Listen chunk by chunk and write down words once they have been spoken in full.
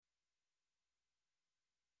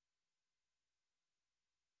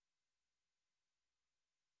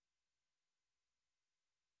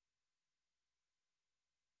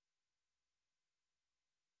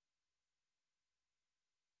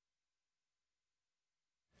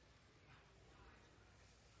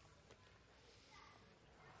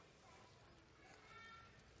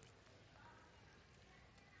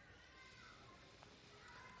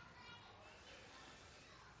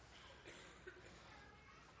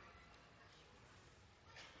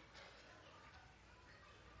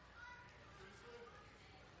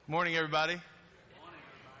Morning, everybody.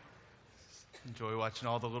 Enjoy watching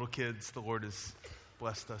all the little kids the Lord has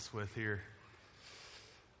blessed us with here.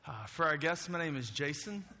 For our guests, my name is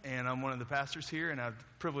Jason, and I'm one of the pastors here, and I have the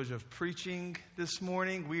privilege of preaching this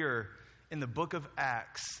morning. We are in the book of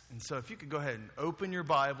Acts, and so if you could go ahead and open your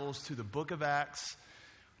Bibles to the book of Acts,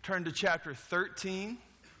 turn to chapter 13,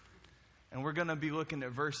 and we're going to be looking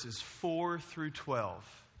at verses 4 through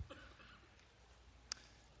 12.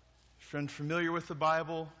 Friend, familiar with the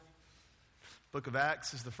Bible? Book of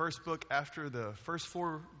Acts is the first book after the first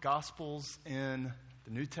four Gospels in the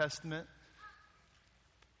New Testament.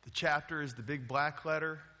 The chapter is the big black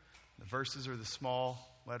letter. The verses are the small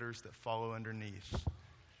letters that follow underneath.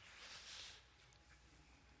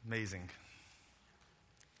 Amazing.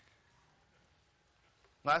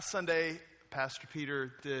 Last Sunday, Pastor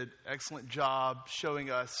Peter did an excellent job showing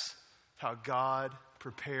us how God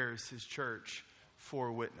prepares His church for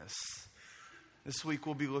witness. This week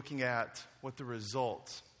we'll be looking at what the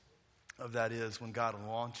result of that is when God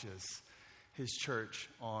launches His church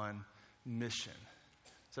on mission.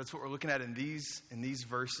 So that's what we're looking at in these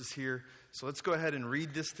verses here. So let's go ahead and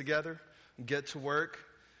read this together and get to work.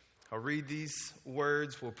 I'll read these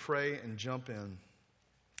words, we'll pray and jump in.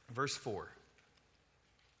 Verse 4.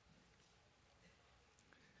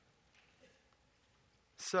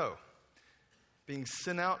 So, being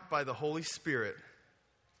sent out by the Holy Spirit,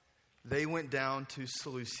 they went down to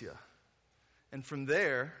Seleucia, and from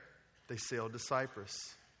there they sailed to Cyprus.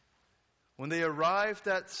 When they arrived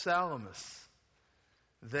at Salamis,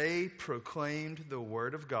 they proclaimed the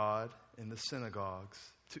word of God in the synagogues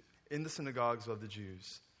of the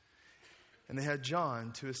Jews. And they had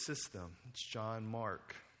John to assist them. It's John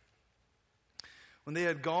Mark. When they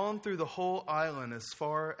had gone through the whole island as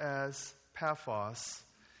far as Paphos,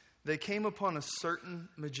 they came upon a certain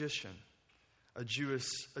magician, a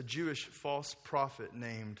Jewish false prophet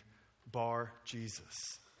named Bar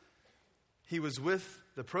Jesus. He was with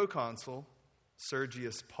the proconsul,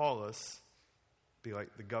 Sergius Paulus, be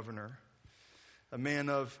like the governor, a man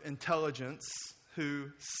of intelligence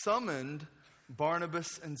who summoned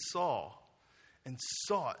Barnabas and Saul and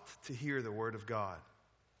sought to hear the word of God.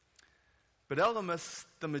 But Elymas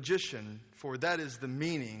the magician, for that is the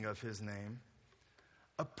meaning of his name,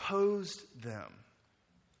 opposed them,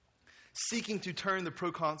 seeking to turn the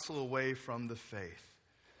proconsul away from the faith.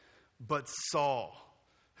 But Saul,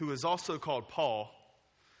 who is also called Paul,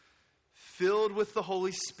 filled with the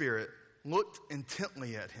Holy Spirit, looked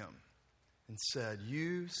intently at him and said,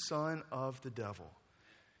 "You son of the devil,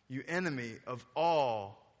 you enemy of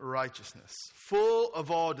all righteousness, full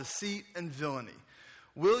of all deceit and villainy,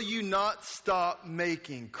 will you not stop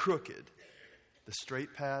making crooked the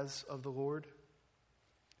straight paths of the Lord?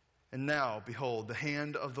 And now, behold, the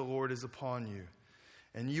hand of the Lord is upon you,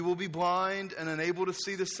 and you will be blind and unable to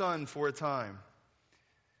see the sun for a time."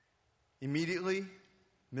 Immediately,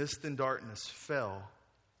 mist and darkness fell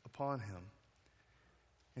upon him,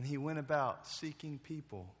 and he went about seeking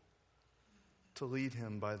people to lead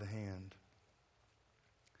him by the hand.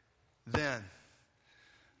 Then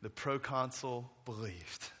the proconsul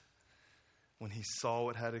believed when he saw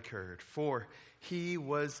what had occurred, for he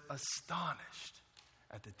was astonished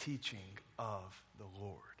at the teaching of the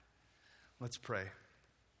Lord. Let's pray.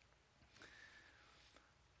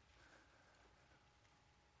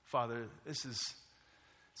 Father, this is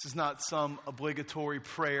not some obligatory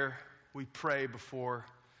prayer we pray before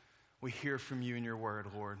we hear from you in your word,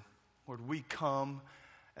 Lord. Lord, we come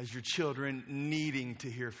as your children needing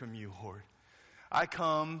to hear from you, Lord. I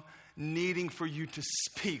come needing for you to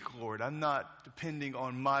speak, Lord. I'm not depending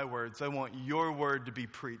on my words. I want your word to be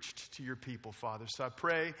preached to your people, Father. So I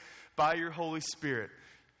pray by your Holy Spirit,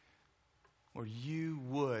 Lord, you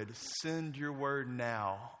would send your word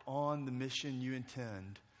now on the mission you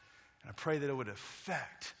intend. And I pray that it would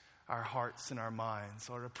affect our hearts and our minds.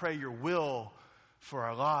 Lord, I pray your will for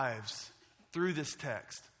our lives through this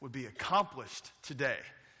text would be accomplished today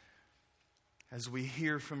as we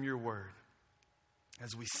hear from your word,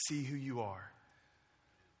 as we see who you are,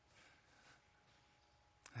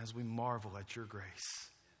 as we marvel at your grace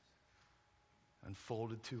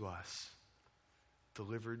unfolded to us,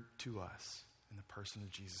 delivered to us in the person of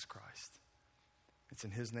Jesus Christ. It's in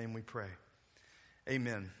his name we pray.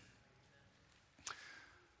 Amen.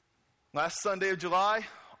 Last Sunday of July,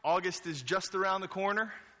 August is just around the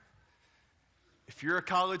corner. If you're a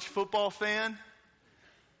college football fan,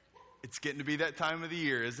 it's getting to be that time of the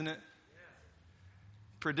year, isn't it?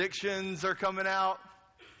 Predictions are coming out.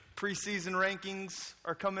 Preseason rankings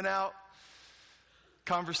are coming out.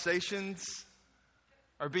 Conversations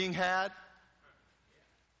are being had.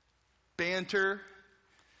 Banter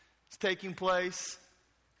is taking place.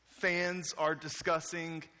 fans are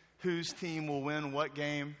discussing whose team will win what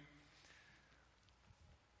game.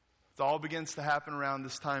 It all begins to happen around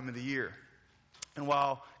this time of the year. And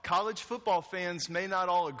while college football fans may not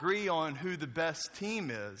all agree on who the best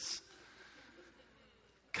team is,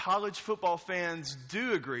 college football fans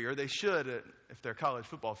do agree, or they should if they're college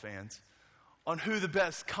football fans, on who the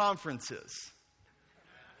best conference is.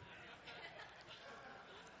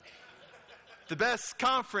 The best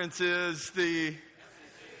conference is the...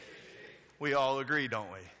 We all agree, don't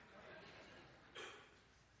we?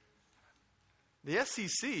 The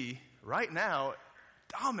SEC right now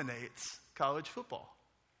dominates college football.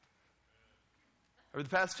 Over the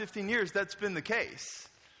past 15 years, that's been the case.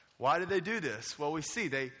 Why do they do this? Well, we see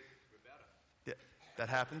that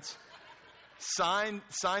happens. Sign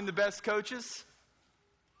the best coaches,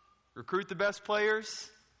 recruit the best players.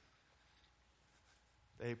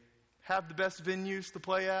 They have the best venues to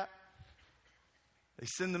play at. They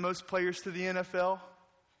send the most players to the NFL.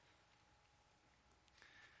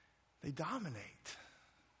 They dominate.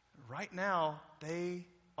 Right now, they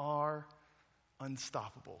are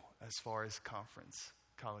unstoppable as far as conference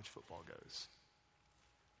college football goes.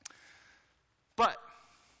 But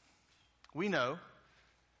we know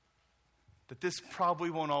that this probably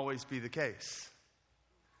won't always be the case.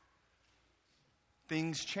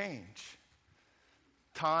 Things change.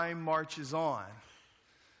 Time marches on.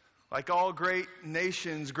 Like all great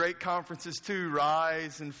nations, great conferences too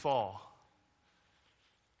rise and fall.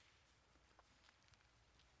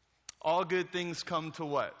 All good things come to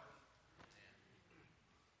what?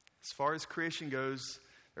 As far as creation goes,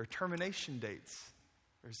 there are termination dates.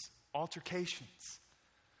 There's altercations.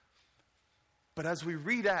 But as we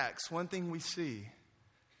read Acts, one thing we see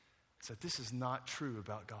is that this is not true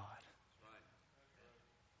about God.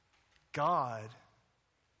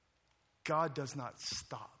 God does not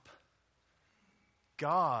stop.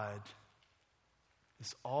 God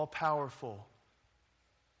is all-powerful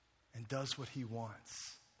and does what he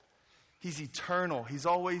wants. He's eternal. He's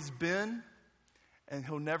always been, and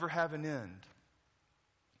he'll never have an end.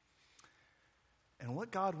 And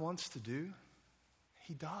what God wants to do,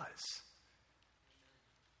 he does.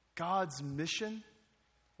 God's mission,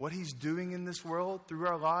 what he's doing in this world, through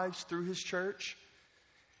our lives, through his church,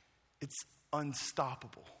 it's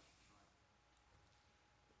unstoppable.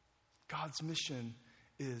 God's mission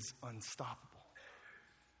is unstoppable.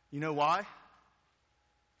 You know why?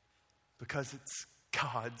 Because it's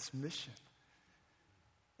God's mission.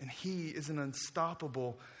 And he is an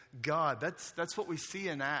unstoppable God. That's what we see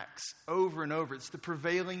in Acts over and over. It's the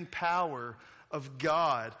prevailing power of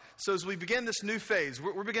God. So as we begin this new phase,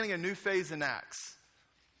 we're beginning a new phase in Acts.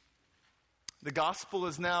 The gospel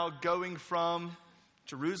is now going from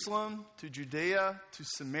Jerusalem to Judea to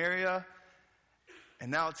Samaria, and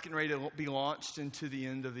now it's getting ready to be launched into the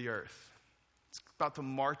end of the earth. It's about to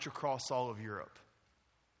march across all of Europe.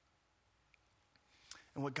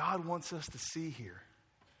 And what God wants us to see here,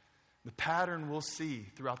 the pattern we'll see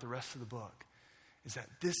throughout the rest of the book, is that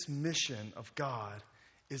this mission of God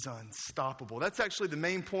is unstoppable. That's actually the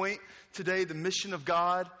main point today. The mission of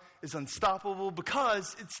God is unstoppable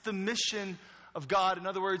because it's the mission of God. In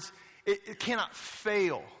other words, it cannot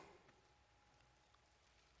fail.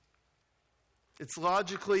 It's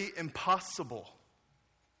logically impossible.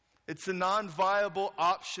 It's a non-viable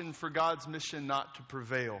option for God's mission not to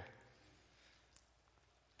prevail.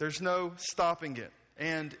 There's no stopping it.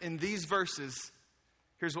 And in these verses,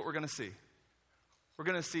 here's what we're going to see. We're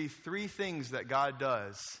going to see three things that God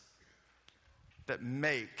does that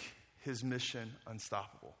make his mission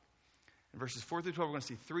unstoppable. In verses 4 through 12, we're going to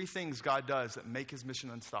see three things God does that make his mission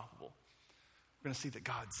unstoppable. We're going to see that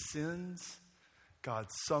God sends, God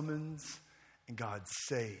summons, and God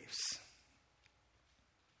saves.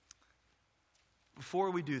 Before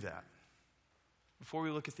we do that, before we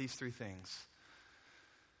look at these three things,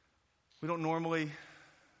 we don't normally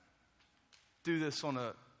do this on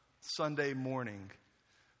a Sunday morning,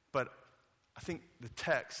 but I think the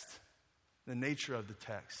text, the nature of the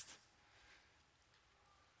text,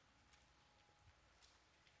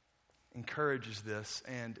 encourages this,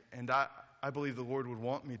 and I believe the Lord would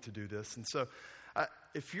want me to do this. And so,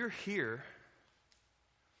 if you're here,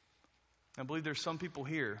 I believe there's some people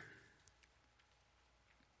here,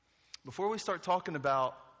 before we start talking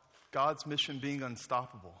about God's mission being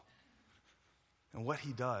unstoppable and what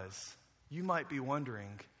he does, you might be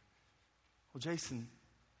wondering, well, Jason,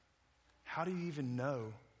 how do you even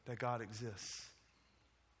know that God exists?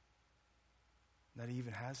 That he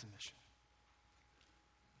even has a mission?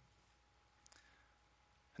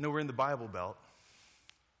 I know we're in the Bible Belt,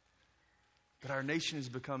 but our nation is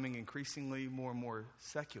becoming increasingly more and more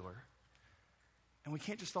secular. And we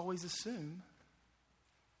can't just always assume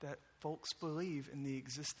that folks believe in the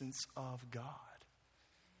existence of God.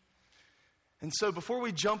 And so before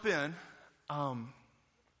we jump in, I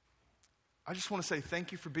just want to say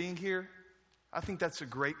thank you for being here. I think that's a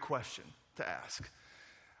great question to ask.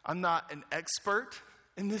 I'm not an expert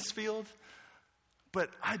in this field, but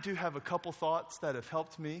I do have a couple thoughts that have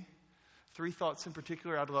helped me. 3 thoughts in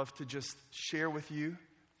particular I'd love to just share with you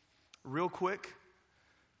real quick.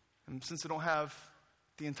 And since I don't have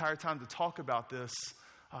the entire time to talk about this,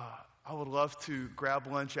 I would love to grab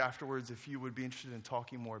lunch afterwards if you would be interested in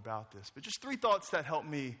talking more about this. But just 3 thoughts that help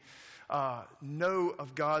me know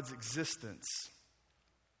of God's existence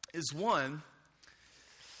is one,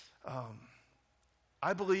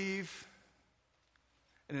 I believe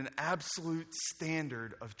in an absolute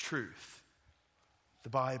standard of truth, the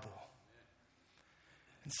Bible.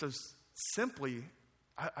 And so simply,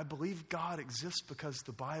 I believe God exists because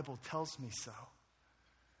the Bible tells me so.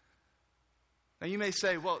 Now you may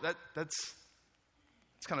say, well, that's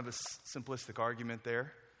kind of a simplistic argument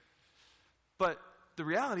there. But the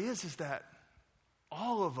reality is that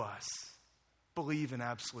all of us believe in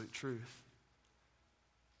absolute truth.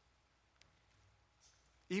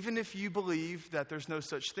 Even if you believe that there's no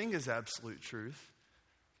such thing as absolute truth,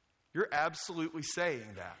 you're absolutely saying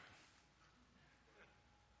that.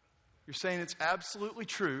 You're saying it's absolutely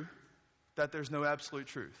true that there's no absolute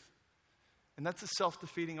truth. And that's a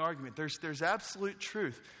self-defeating argument. There's absolute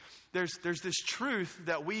truth. There's this truth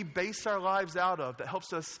that we base our lives out of that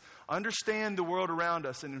helps us understand the world around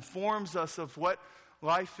us and informs us of what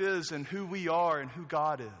life is and who we are and who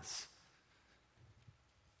God is.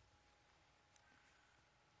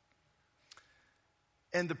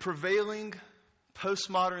 And the prevailing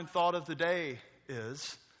postmodern thought of the day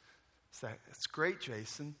is that it's great,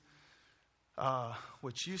 Jason.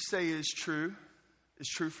 What you say is true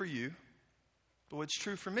for you. But what's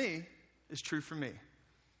true for me is true for me.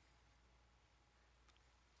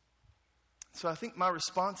 So I think my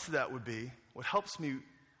response to that would be, what helps me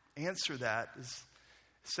answer that is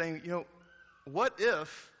saying, what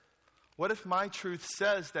if my truth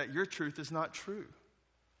says that your truth is not true?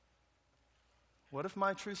 What if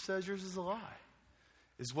my truth says yours is a lie?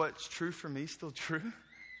 Is what's true for me still true?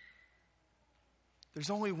 There's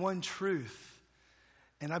only one truth.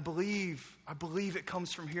 And I believe it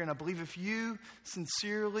comes from here. And I believe if you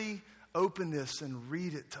sincerely open this and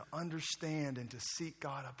read it to understand and to seek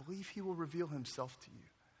God, I believe He will reveal Himself to you.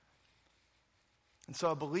 And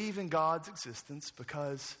so I believe in God's existence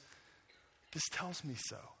because this tells me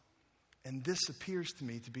so. And this appears to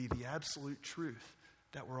me to be the absolute truth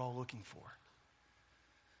that we're all looking for.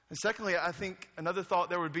 And secondly, I think another thought,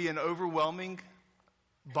 there would be an overwhelming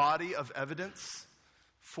body of evidence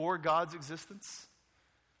for God's existence.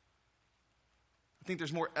 I think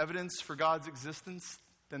there's more evidence for God's existence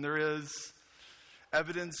than there is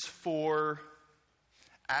evidence for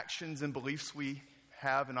actions and beliefs we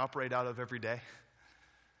have and operate out of every day.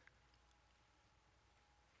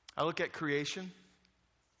 I look at creation.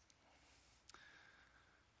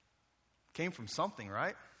 Came from something,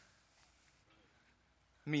 right?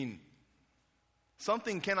 I mean,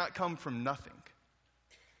 something cannot come from nothing.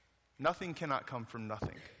 Nothing cannot come from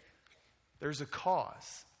nothing. There's a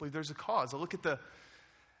cause. I believe there's a cause. I look at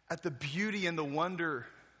the beauty and the wonder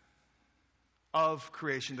of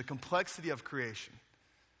creation, the complexity of creation,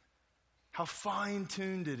 how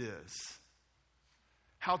fine-tuned it is,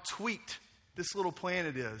 how tweaked this little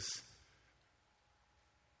planet is.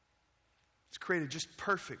 It's created just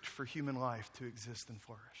perfect for human life to exist and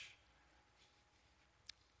flourish.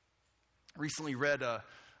 Recently read a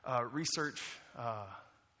research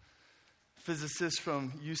physicist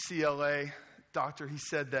from UCLA, doctor. He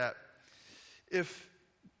said that if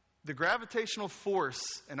the gravitational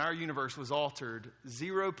force in our universe was altered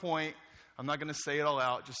 0. I'm not going to say it all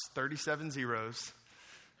out, just 37 zeros.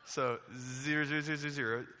 So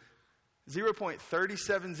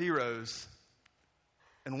 0.37 zeros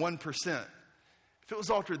and 1%. If it was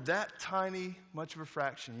altered that tiny much of a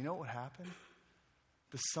fraction, you know what would happen?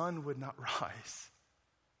 The sun would not rise.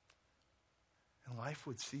 And life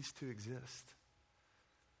would cease to exist.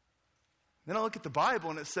 Then I look at the Bible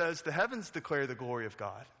and it says, the heavens declare the glory of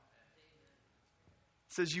God.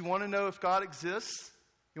 It says, you want to know if God exists?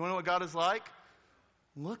 You want to know what God is like?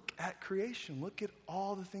 Look at creation. Look at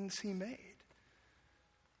all the things He made.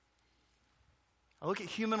 I look at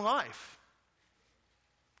human life.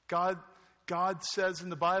 God says in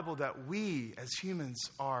the Bible that we as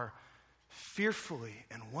humans are fearfully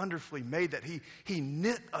and wonderfully made, that He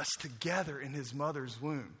knit us together in His mother's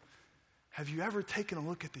womb. Have you ever taken a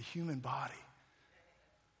look at the human body?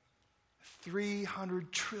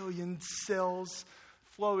 300 trillion cells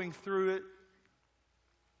flowing through it.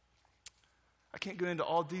 I can't go into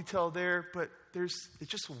all detail there, but it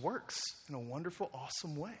just works in a wonderful,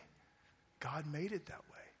 awesome way. God made it that way.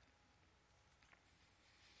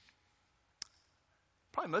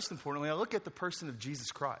 Probably most importantly, I look at the person of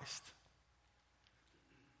Jesus Christ.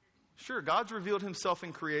 Sure, God's revealed himself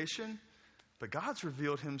in creation, but God's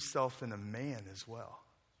revealed himself in a man as well.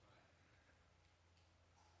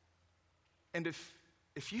 And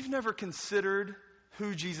if you've never considered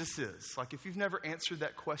who Jesus is, like if you've never answered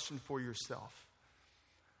that question for yourself,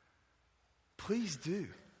 please do.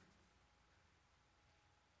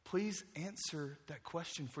 Please answer that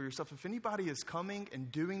question for yourself. If anybody is coming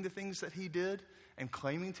and doing the things that he did and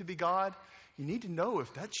claiming to be God, you need to know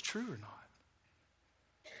if that's true or not.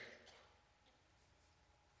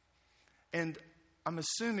 And I'm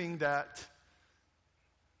assuming that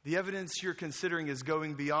the evidence you're considering is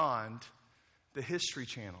going beyond the History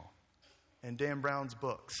Channel and Dan Brown's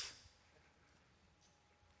books.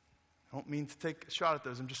 I don't mean to take a shot at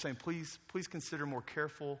those. I'm just saying, please consider more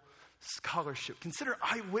careful scholarship. Consider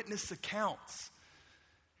eyewitness accounts.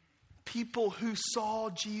 People who saw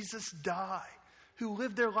Jesus die, who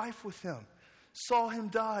lived their life with him, saw him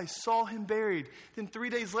die, saw him buried, then 3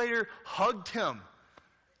 days later hugged him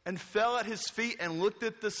and fell at his feet and looked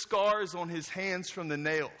at the scars on his hands from the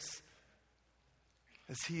nails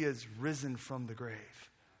as he has risen from the grave.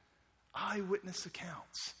 Eyewitness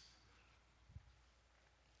accounts.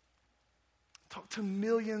 Talk to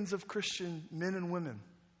millions of Christian men and women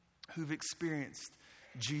who've experienced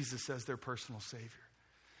Jesus as their personal Savior.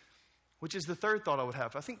 Which is the third thought I would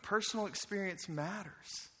have. I think personal experience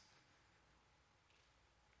matters.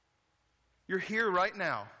 You're here right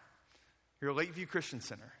now. You're at Lakeview Christian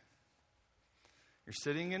Center. You're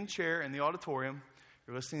sitting in a chair in the auditorium.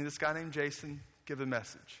 You're listening to this guy named Jason give a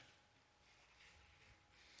message.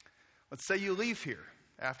 Let's say you leave here.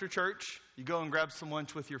 After church, you go and grab some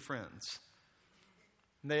lunch with your friends.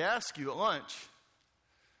 And they ask you at lunch,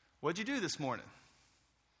 what'd you do this morning?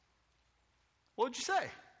 What'd you say?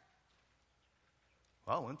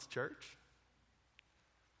 Well, I went to church.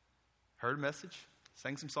 Heard a message.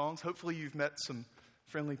 Sang some songs. Hopefully you've met some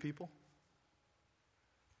friendly people.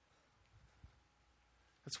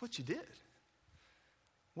 That's what you did.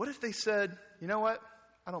 What if they said, you know what?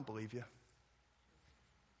 I don't believe you.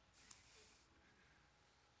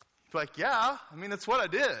 You're like, yeah, I mean, that's what I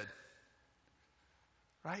did.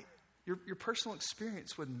 Right? Your personal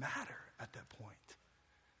experience would matter at that point.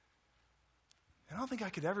 And I don't think I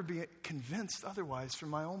could ever be convinced otherwise from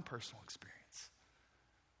my own personal experience.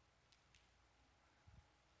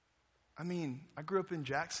 I mean, I grew up in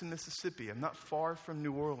Jackson, Mississippi. I'm not far from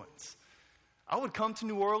New Orleans. I would come to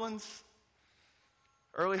New Orleans,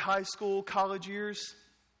 early high school, college years,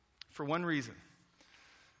 for one reason.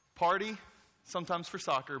 Party, sometimes for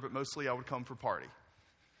soccer, but mostly I would come for party.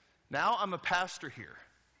 Now I'm a pastor here.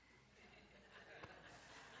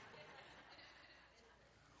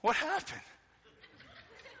 What happened?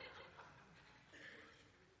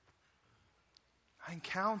 I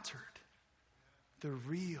encountered the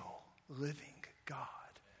real, living God.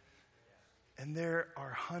 And there are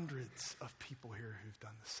hundreds of people here who've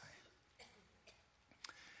done the same.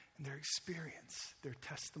 And their experience, their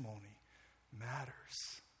testimony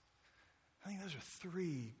matters. I think those are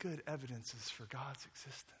three good evidences for God's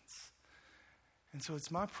existence. And so it's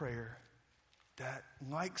my prayer that,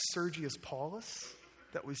 like Sergius Paulus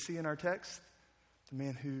that we see in our text, the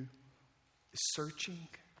man who is searching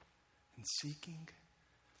and seeking,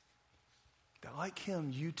 that like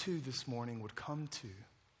him, you too this morning would come to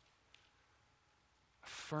a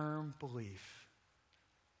firm belief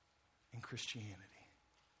in Christianity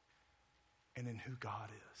and in who God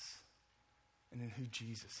is and in who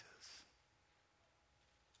Jesus is.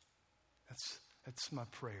 That's my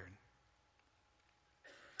prayer.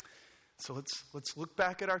 So let's look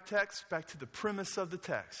back at our text, back to the premise of the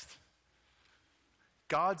text.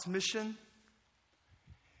 God's mission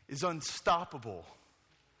is unstoppable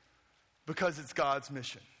because it's God's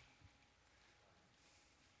mission.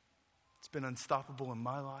 It's been unstoppable in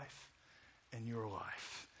my life and your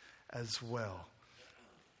life as well.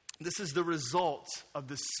 This is the result of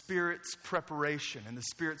the Spirit's preparation and the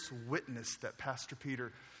Spirit's witness that Pastor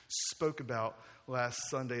Peter spoke about last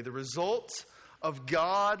Sunday. The result of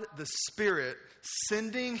God the Spirit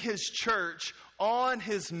sending His church on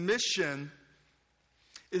His mission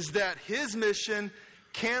is that His mission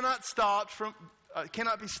cannot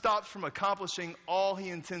be stopped from accomplishing all He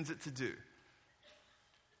intends it to do.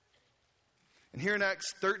 And here in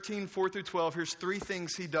Acts 13, 4 through 12, here's three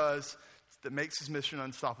things He does that makes His mission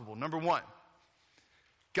unstoppable. Number one,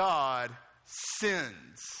 God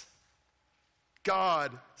sends.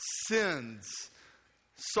 God sends.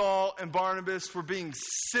 Saul and Barnabas were being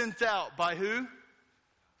sent out by who?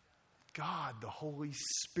 God, the Holy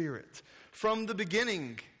Spirit. From the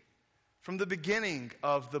beginning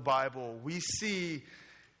of the Bible, we see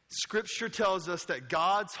Scripture tells us that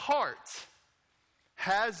God's heart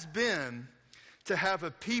has been to have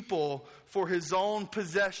a people for his own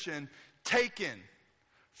possession taken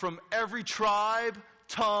from every tribe,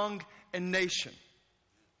 tongue, and nation,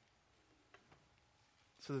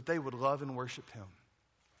 so that they would love and worship him.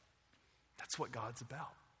 That's what God's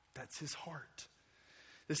about. That's his heart.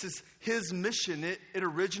 This is his mission. It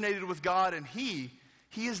originated with God, and he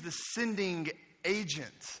is the sending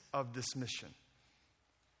agent of this mission.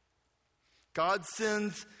 God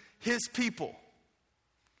sends his people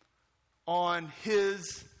on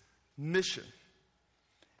his mission.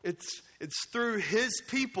 It's through his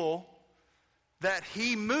people that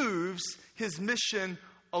he moves his mission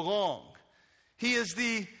along. He is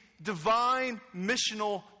the divine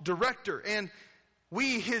missional director, and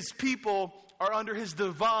we, his people, are under his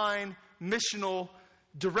divine missional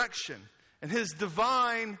direction. And his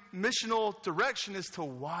divine missional direction is to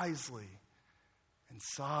wisely and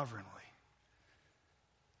sovereignly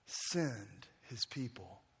send his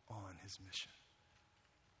people on his mission.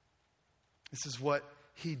 This is what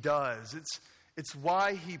he does. It's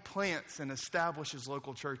why he plants and establishes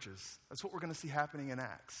local churches. That's what we're going to see happening in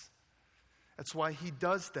Acts. That's why he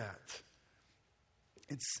does that.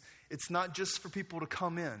 It's not just for people to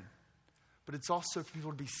come in, but it's also for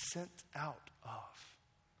people to be sent out of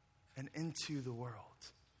and into the world.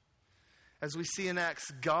 As we see in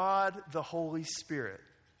Acts, God, the Holy Spirit,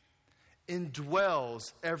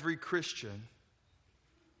 indwells every Christian.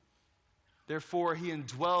 Therefore, he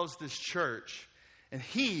indwells this church, and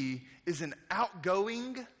he is an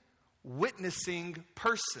outgoing, witnessing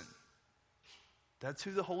person. That's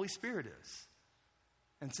who the Holy Spirit is.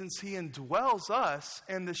 And since he indwells us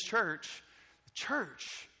and this church, the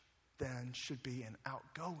church then should be an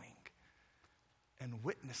outgoing and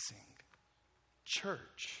witnessing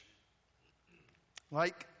church.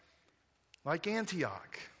 Like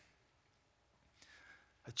Antioch.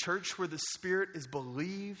 A church where the Spirit is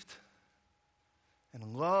believed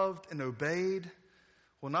and loved and obeyed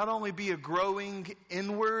will not only be a growing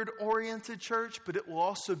inward-oriented church, but it will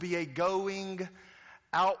also be a going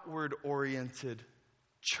outward-oriented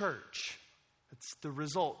church. It's the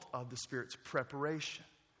result of the Spirit's preparation.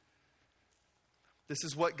 This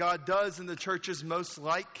is what God does in the churches most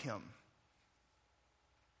like him.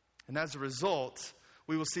 And as a result,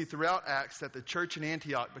 we will see throughout Acts that the church in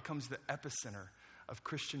Antioch becomes the epicenter of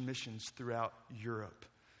Christian missions throughout Europe.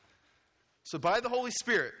 So by the Holy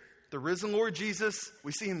Spirit, the risen Lord Jesus,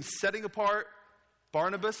 we see him setting apart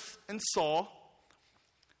Barnabas and Saul,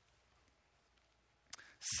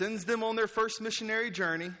 sends them on their first missionary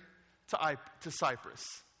journey to Cyprus.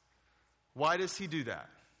 Why does he do that?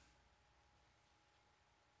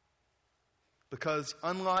 Because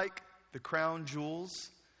unlike the crown jewels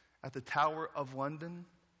at the Tower of London,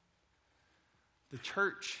 the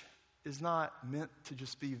church is not meant to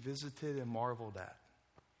just be visited and marveled at.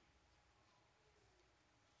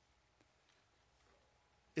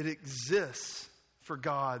 It exists for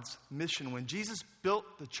God's mission. When Jesus built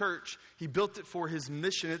the church, he built it for his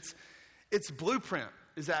mission. Its blueprint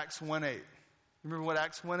is Acts 1:8. Remember what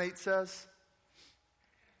Acts 1:8 says?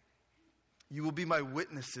 You will be my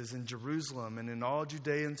witnesses in Jerusalem and in all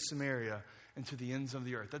Judea and Samaria and to the ends of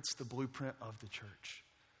the earth. That's the blueprint of the church.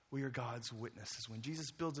 We are God's witnesses. When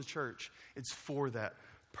Jesus builds a church, it's for that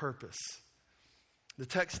purpose. The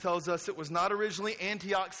text tells us it was not originally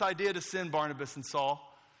Antioch's idea to send Barnabas and Saul.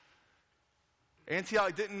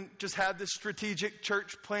 Antioch didn't just have this strategic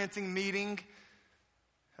church planting meeting,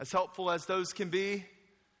 as helpful as those can be.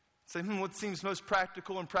 Say, what seems most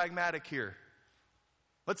practical and pragmatic here?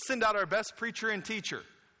 Let's send out our best preacher and teacher.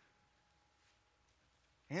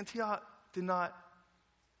 Antioch did not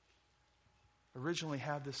originally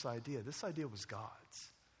have this idea. This idea was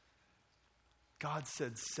God's. God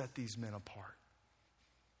said, set these men apart.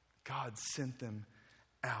 God sent them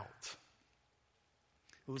out.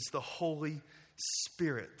 It was the Holy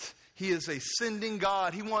Spirit. He is a sending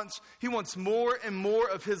God. He wants more and more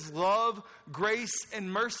of his love, grace,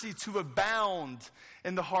 and mercy to abound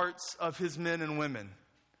in the hearts of his men and women.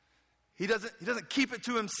 He doesn't keep it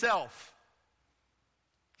to himself.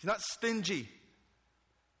 He's not stingy.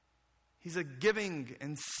 He's a giving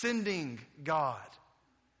and sending God.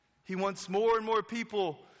 He wants more and more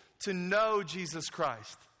people to know Jesus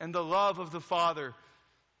Christ and the love of the Father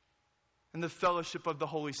and the fellowship of the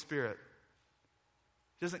Holy Spirit.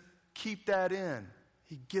 He doesn't keep that in.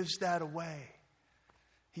 He gives that away.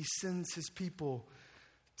 He sends his people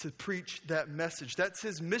to preach that message. That's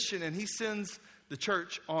his mission, and he sends the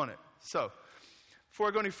church on it. So, before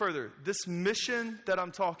I go any further, this mission that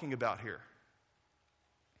I'm talking about here,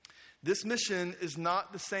 this mission is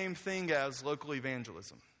not the same thing as local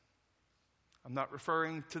evangelism. I'm not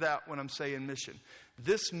referring to that when I'm saying mission.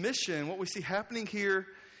 This mission, what we see happening here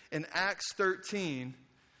in Acts 13,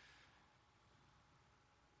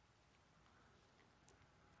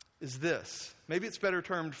 is this. Maybe it's better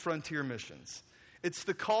termed frontier missions. It's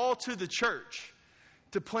the call to the church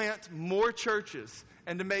to plant more churches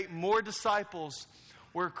and to make more disciples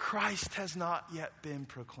where Christ has not yet been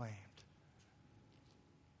proclaimed.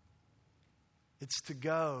 It's to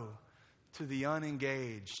go to the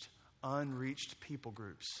unengaged, unreached people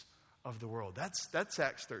groups of the world. That's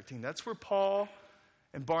Acts 13. That's where Paul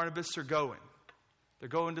and Barnabas are going. They're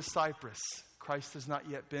going to Cyprus. Christ has not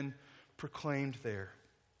yet been proclaimed there.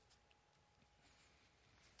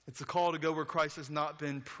 It's a call to go where Christ has not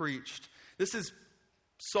been preached. This is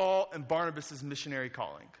Saul and Barnabas' missionary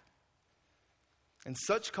calling. And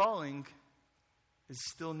such calling is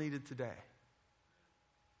still needed today.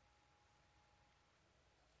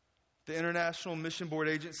 The International Mission Board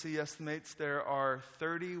Agency estimates there are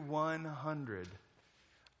 3,100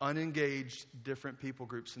 unengaged different people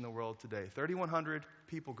groups in the world today. 3,100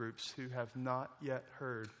 people groups who have not yet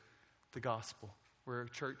heard the gospel, where a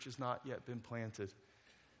church has not yet been planted.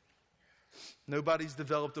 Nobody's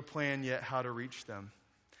developed a plan yet how to reach them.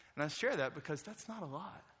 And I share that because that's not a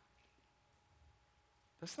lot.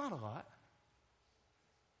 That's not a lot.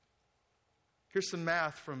 Here's some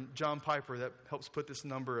math from John Piper that helps put this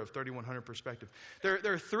number of 3,100 perspective. There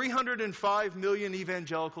are 305 million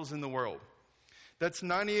evangelicals in the world. That's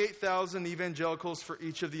 98,000 evangelicals for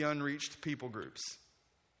each of the unreached people groups.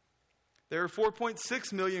 There are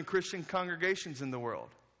 4.6 million Christian congregations in the world.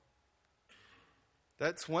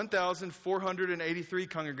 That's 1,483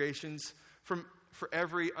 congregations for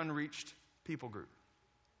every unreached people group.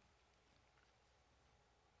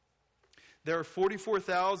 There are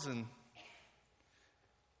 44,000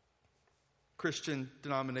 Christian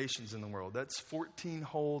denominations in the world. That's 14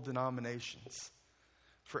 whole denominations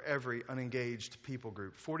for every unengaged people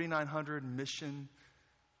group. 4,900 mission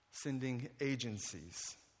sending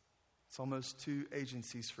agencies. It's almost 2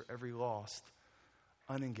 agencies for every lost,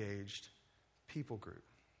 unengaged people group.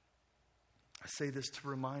 I say this to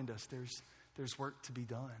remind us there's work to be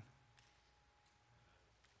done.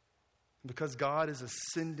 Because God is a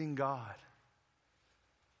sending God.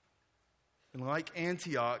 And like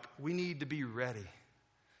Antioch, we need to be ready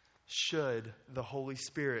should the Holy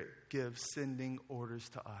Spirit give sending orders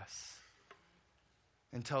to us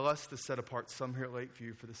and tell us to set apart some here at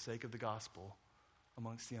Lakeview for the sake of the gospel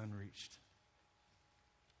amongst the unreached.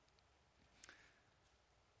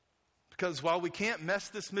 Because while we can't mess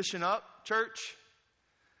this mission up, church,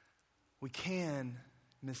 we can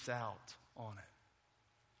miss out on it.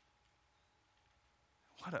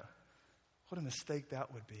 What a mistake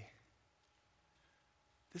that would be.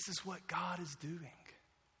 This is what God is doing.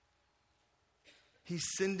 He's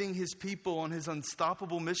sending his people on his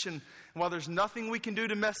unstoppable mission. And while there's nothing we can do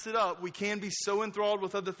to mess it up, we can be so enthralled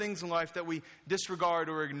with other things in life that we disregard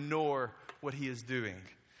or ignore what he is doing.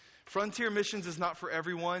 Frontier missions is not for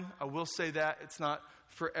everyone. I will say that. It's not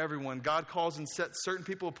for everyone. God calls and sets certain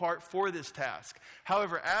people apart for this task.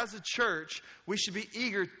 However, as a church, we should be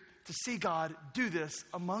eager to see God do this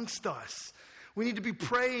amongst us. We need to be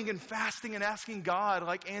praying and fasting and asking God,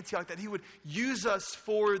 like Antioch, that he would use us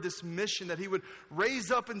for this mission, that he would raise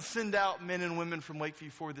up and send out men and women from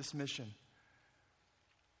Lakeview for this mission.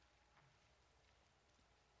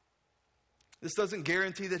 This doesn't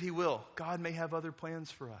guarantee that he will. God may have other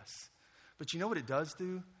plans for us. But you know what it does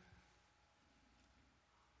do?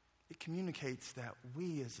 It communicates that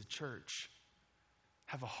we as a church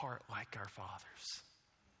have a heart like our Father's.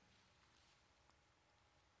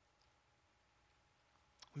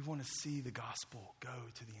 We want to see the gospel go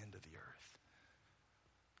to the end of the earth.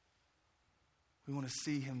 We want to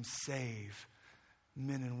see him save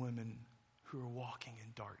men and women who are walking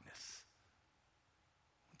in darkness.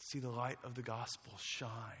 See the light of the gospel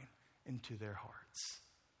shine into their hearts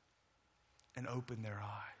and open their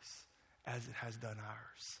eyes as it has done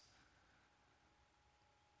ours.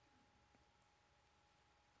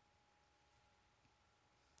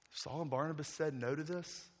 Saul and Barnabas said no to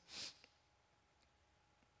this.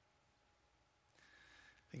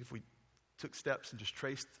 I think if we took steps and just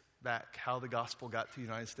traced back how the gospel got to the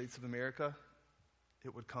United States of America,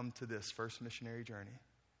 it would come to this first missionary journey.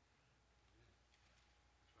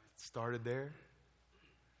 It started there,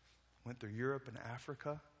 went through Europe and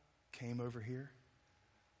Africa, came over here.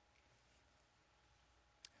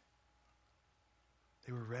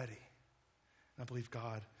 They were ready. And I believe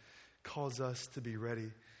God calls us to be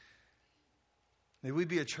ready. May we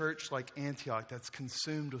be a church like Antioch that's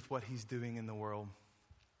consumed with what he's doing in the world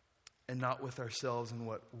and not with ourselves and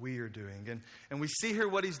what we are doing. And we see here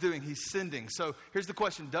what he's doing. He's sending. So here's the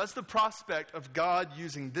question. Does the prospect of God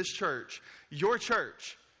using this church, your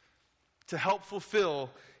church, to help fulfill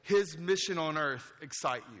his mission on earth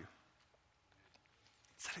excite you?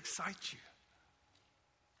 Does that excite you?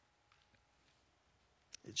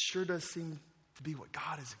 It sure does seem to be what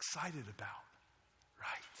God is excited about,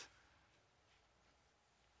 right?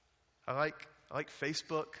 I like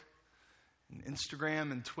Facebook and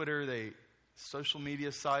Instagram and Twitter. Social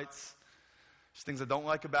media sites. There's things I don't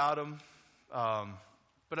like about them.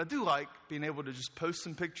 But I do like being able to just post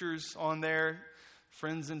some pictures on there.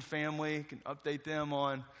 Friends and family can update them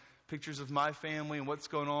on pictures of my family and what's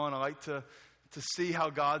going on. I like to see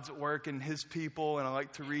how God's at work in his people, and I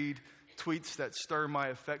like to read tweets that stir my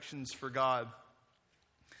affections for God.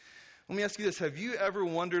 Let me ask you this. Have you ever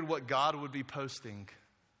wondered what God would be posting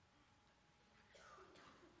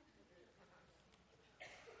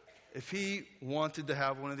if he wanted to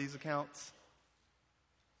have one of these accounts?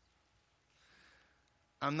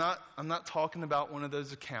 I'm not talking about one of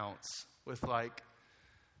those accounts with like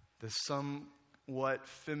the somewhat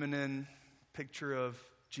feminine picture of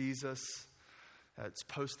Jesus that's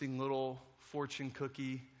posting little fortune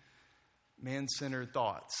cookie, man-centered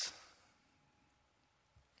thoughts.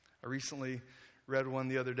 I recently read one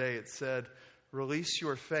the other day. It said, "Release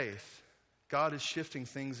your faith. God is shifting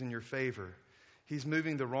things in your favor. He's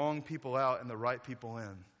moving the wrong people out and the right people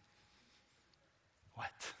in."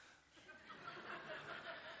 What?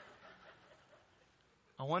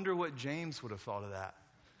 I wonder what James would have thought of that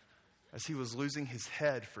as he was losing his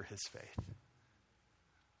head for his faith.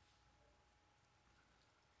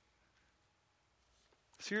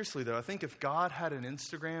 Seriously, though, I think if God had an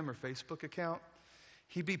Instagram or Facebook account,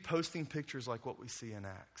 he'd be posting pictures like what we see in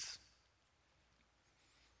Acts.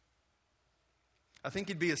 I think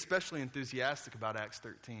he'd be especially enthusiastic about Acts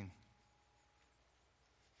 13.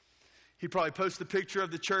 He'd probably post a picture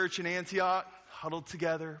of the church in Antioch, huddled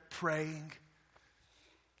together, praying,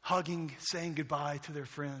 hugging, saying goodbye to their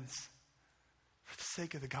friends for the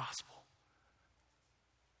sake of the gospel.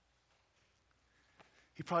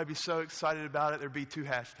 He'd probably be so excited about it, there'd be 2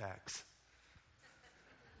 hashtags.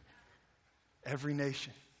 Every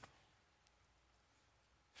nation.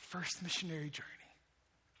 First missionary journey.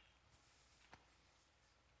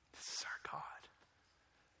 This is our God.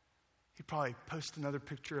 He'd probably post another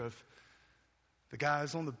picture of the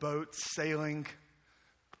guys on the boat sailing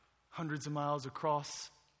hundreds of miles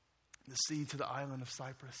across the sea to the island of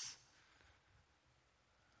Cyprus.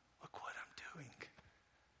 Look what I'm doing.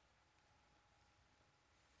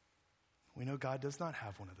 We know God does not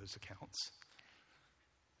have one of those accounts,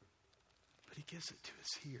 but he gives it to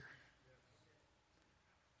us here.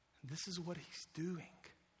 And this is what he's doing.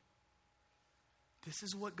 This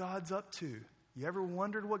is what God's up to. You ever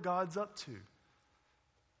wondered what God's up to?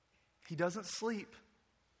 He doesn't sleep.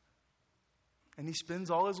 And he spends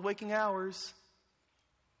all his waking hours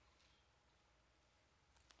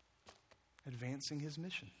advancing his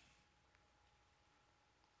mission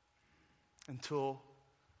until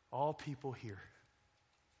all people hear.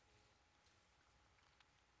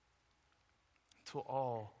 Until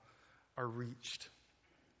all are reached.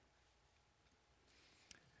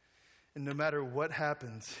 And no matter what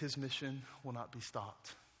happens, his mission will not be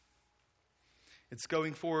stopped. It's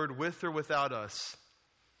going forward with or without us.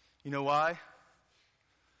 You know why?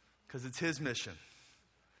 Because it's his mission.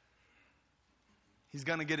 He's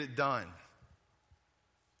going to get it done.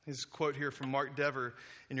 His quote here from Mark Dever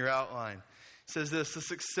in your outline says this: "The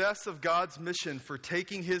success of God's mission for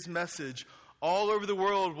taking his message all over the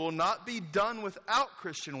world will not be done without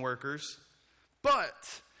Christian workers,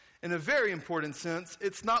 but in a very important sense,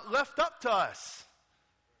 it's not left up to us."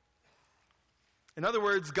 In other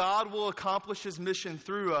words, God will accomplish his mission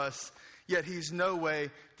through us, yet he's no way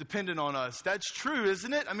dependent on us. That's true,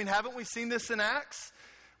 isn't it? I mean, haven't we seen this in Acts?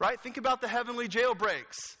 Right? Think about the heavenly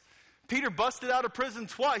jailbreaks. Peter busted out of prison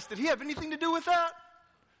twice. Did he have anything to do with that?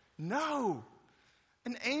 No.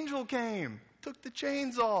 An angel came, took the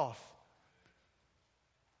chains off,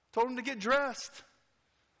 told him to get dressed,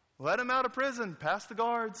 let him out of prison, past the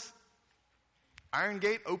guards. Iron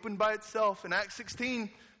Gate opened by itself. In Acts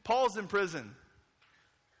 16, Paul's in prison.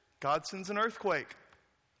 God sends an earthquake.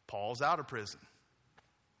 Paul's out of prison.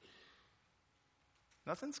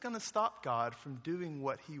 Nothing's going to stop God from doing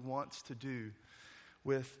what he wants to do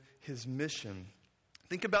with his mission.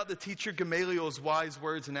 Think about the teacher Gamaliel's wise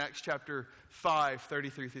words in Acts chapter 5,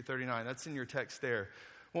 33 through 39. That's in your text there.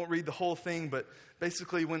 won't read the whole thing, but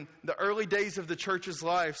basically when the early days of the church's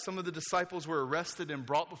life, some of the disciples were arrested and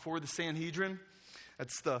brought before the Sanhedrin.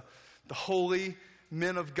 That's the holy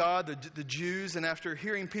men of God, the Jews. And after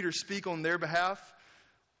hearing Peter speak on their behalf,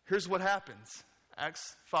 here's what happens.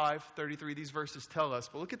 Acts 5:33, these verses tell us.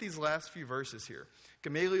 But look at these last few verses here.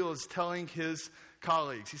 Gamaliel is telling his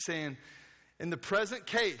colleagues, he's saying, in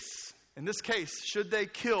this case, should they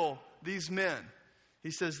kill these men?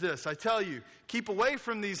 He says this, I tell you, keep away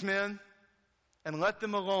from these men and let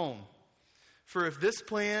them alone. For if this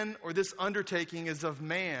plan or this undertaking is of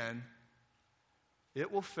man,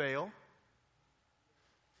 it will fail.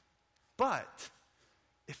 But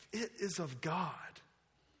if it is of God,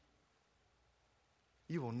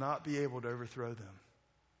 you will not be able to overthrow them.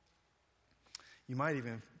 You might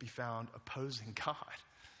even be found opposing God.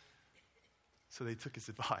 So they took his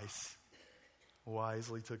advice.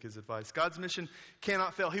 Wisely took his advice. God's mission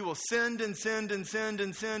cannot fail. He will send and send and send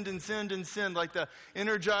and send and send and send like the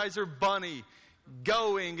Energizer bunny,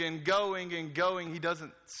 going and going and going. He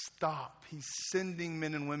doesn't stop. He's sending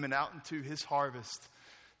men and women out into his harvest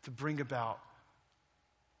to bring about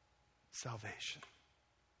salvation.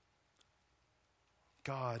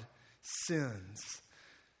 God sends.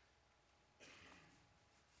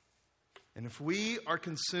 And if we are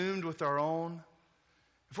consumed with our own,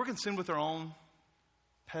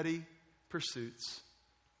 petty pursuits,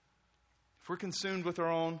 if we're consumed with our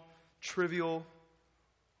own trivial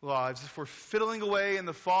lives, if we're fiddling away in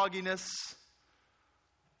the fogginess,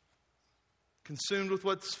 consumed with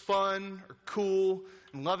what's fun or cool,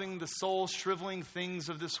 and loving the soul-shriveling things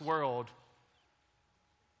of this world,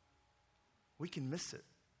 we can miss it.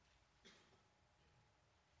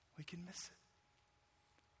 We can miss it.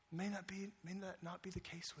 May that not be the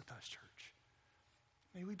case with us, church.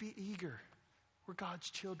 May we be eager. We're God's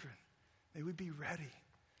children. May we be ready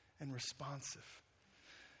and responsive.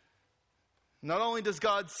 Not only does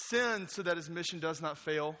God send so that his mission does not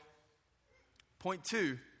fail, point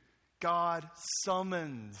 2, God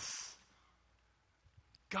summons.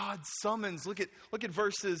 God summons. Look at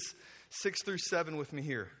verses 6 through 7 with me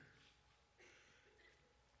here.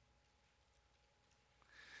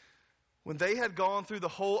 When they had gone through the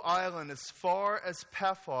whole island as far as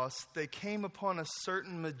Paphos, they came upon a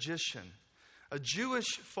certain magician, a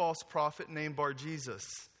Jewish false prophet named Bar-Jesus.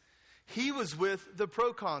 He was with the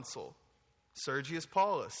proconsul, Sergius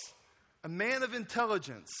Paulus, a man of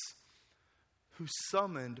intelligence, who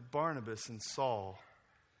summoned Barnabas and Saul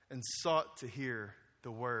and sought to hear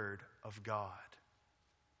the word of God.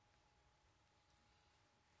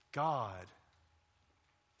 God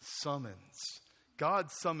summons.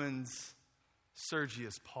 God summons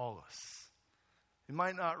Sergius Paulus. It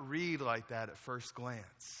might not read like that at first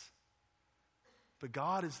glance, but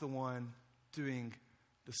God is the one doing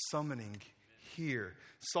the summoning here.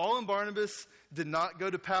 Saul and Barnabas did not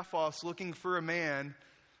go to Paphos looking for a man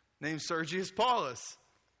named Sergius Paulus.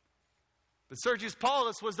 But Sergius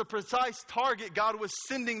Paulus was the precise target God was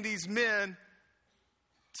sending these men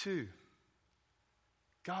to.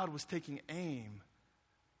 God was taking aim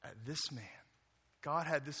at this man. God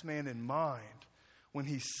had this man in mind when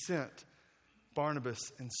he sent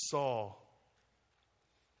Barnabas and Saul.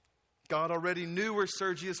 God already knew where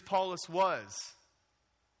Sergius Paulus was.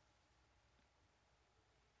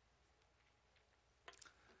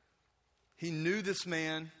 He knew this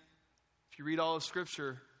man, if you read all of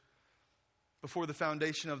Scripture, before the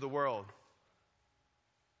foundation of the world.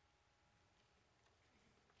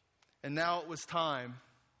 And now it was time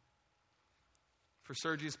for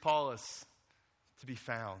Sergius Paulus to be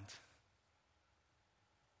found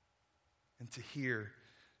and to hear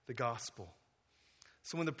the gospel.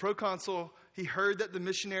 So when the proconsul, he heard that the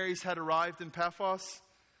missionaries had arrived in Paphos,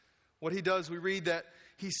 what he does, we read that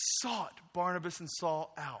he sought Barnabas and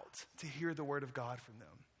Saul out to hear the word of God from them.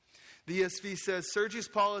 The ESV says, Sergius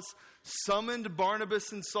Paulus summoned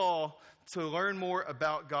Barnabas and Saul to learn more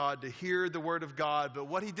about God, to hear the word of God. But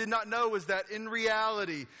what he did not know was that in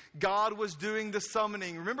reality, God was doing the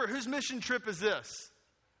summoning. Remember, whose mission trip is this?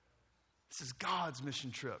 This is God's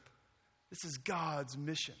mission trip. This is God's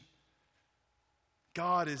mission.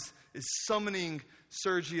 God is summoning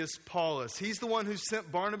Sergius Paulus. He's the one who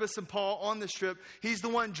sent Barnabas and Paul on this trip. He's the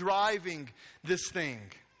one driving this thing.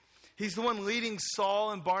 He's the one leading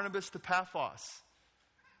Saul and Barnabas to Paphos.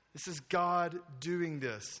 This is God doing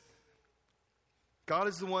this. God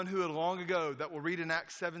is the one who had long ago, that we'll read in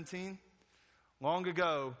Acts 17, long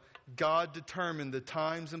ago, God determined the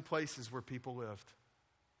times and places where people lived.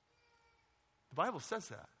 The Bible says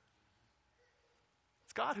that.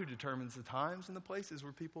 It's God who determines the times and the places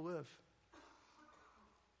where people live.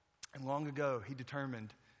 And long ago, he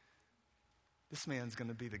determined this man's going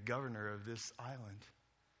to be the governor of this island.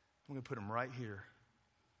 I'm going to put him right here.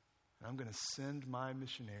 And I'm going to send my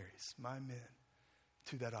missionaries, my men,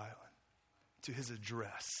 to that island, to his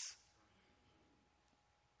address,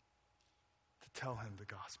 to tell him the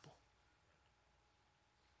gospel.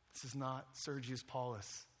 This is not Sergius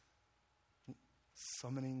Paulus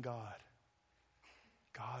summoning God.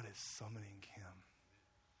 God is summoning him.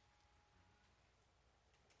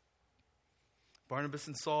 Barnabas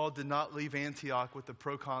and Saul did not leave Antioch with the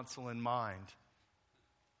proconsul in mind,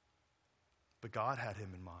 but God had him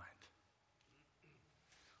in mind.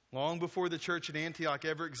 Long before the church at Antioch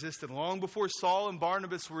ever existed, long before Saul and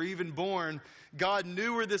Barnabas were even born, God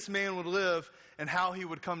knew where this man would live and how he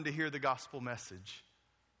would come to hear the gospel message.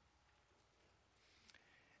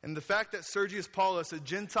 And the fact that Sergius Paulus, a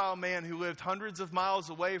Gentile man who lived hundreds of miles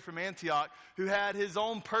away from Antioch, who had his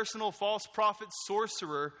own personal false prophet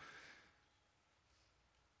sorcerer,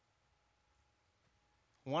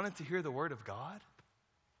 wanted to hear the word of God,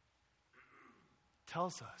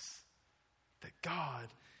 tells us that God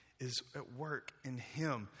is at work in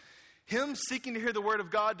him. Him seeking to hear the word of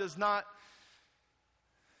God does not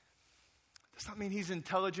mean he's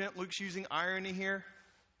intelligent. Luke's using irony here.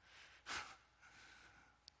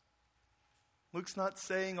 Luke's not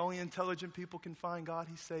saying only intelligent people can find God.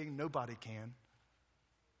 He's saying nobody can.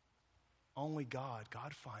 Only God.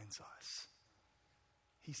 God finds us.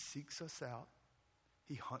 He seeks us out.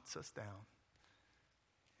 He hunts us down.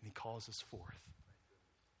 And he calls us forth.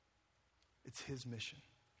 It's his mission.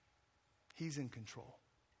 He's in control.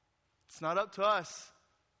 It's not up to us.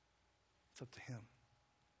 It's up to him.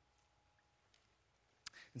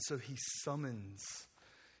 And so he summons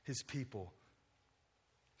his people.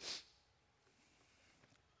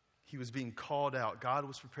 He was being called out. God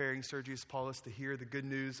was preparing Sergius Paulus to hear the good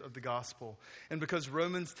news of the gospel. And because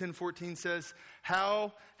Romans 10:14 says,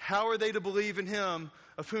 how are they to believe in him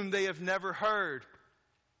of whom they have never heard?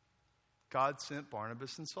 God sent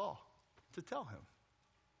Barnabas and Saul to tell him,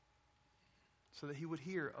 so that he would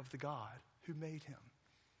hear of the God who made him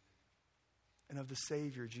and of the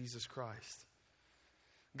Savior, Jesus Christ.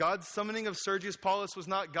 God's summoning of Sergius Paulus was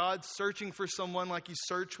not God searching for someone like you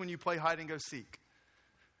search when you play hide and go seek.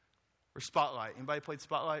 Or Spotlight. Anybody played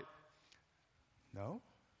Spotlight? No?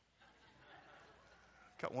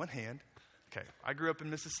 Got one hand. Okay. I grew up in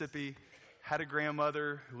Mississippi, had a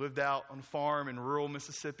grandmother who lived out on a farm in rural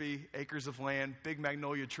Mississippi, acres of land, big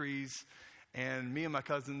magnolia trees. And me and my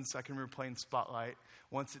cousins, I can remember playing Spotlight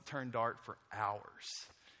once it turned dark for hours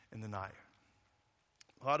in the night.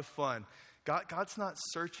 A lot of fun. God's not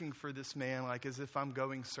searching for this man like as if I'm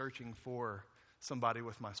going searching for somebody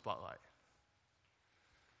with my spotlight.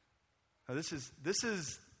 Now this is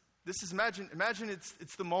imagine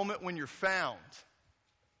it's the moment when you're found.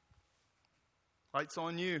 Light's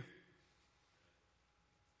on you.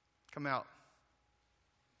 Come out.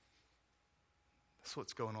 That's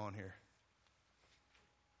what's going on here.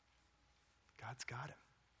 God's got him.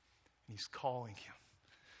 And he's calling him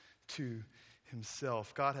to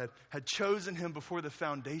himself. God had chosen him before the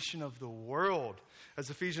foundation of the world. As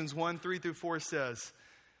Ephesians 1:3-4 says.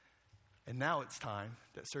 And now it's time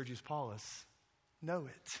that Sergius Paulus know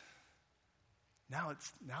it. Now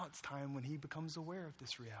it's time when he becomes aware of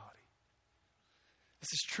this reality.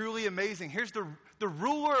 This is truly amazing. Here's the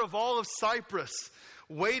ruler of all of Cyprus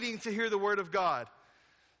waiting to hear the word of God.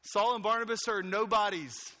 Saul and Barnabas are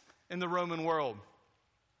nobodies in the Roman world.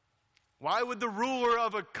 Why would the ruler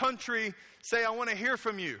of a country say, I want to hear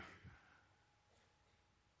from you?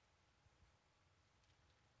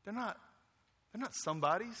 They're not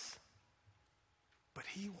somebodies. But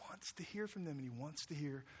he wants to hear from them, and he wants to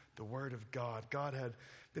hear the word of God. God had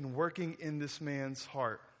been working in this man's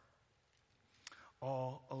heart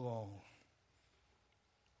all along.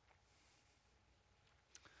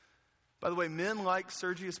 By the way, men like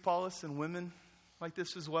Sergius Paulus and women like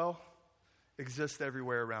this as well exist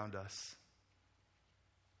everywhere around us.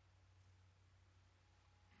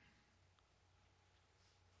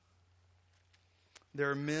 There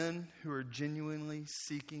are men who are genuinely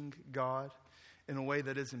seeking God in a way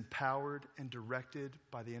that is empowered and directed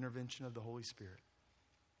by the intervention of the Holy Spirit.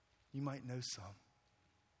 You might know some.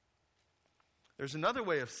 There's another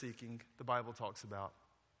way of seeking the Bible talks about.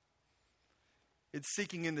 It's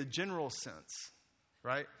seeking in the general sense,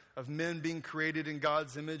 right? Of men being created in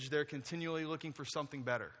God's image. They're continually looking for something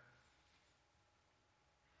better.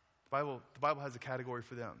 The Bible has a category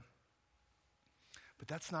for them. But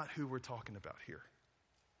that's not who we're talking about here.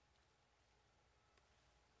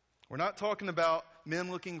 We're not talking about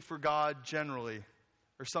men looking for God generally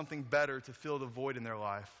or something better to fill the void in their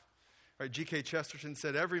life. Right, G.K. Chesterton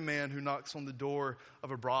said, every man who knocks on the door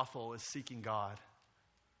of a brothel is seeking God.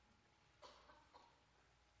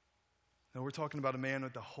 No, we're talking about a man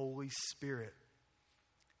with the Holy Spirit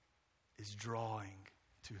is drawing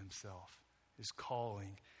to himself, is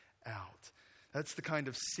calling out. That's the kind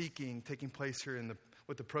of seeking taking place here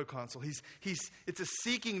with the proconsul. It's a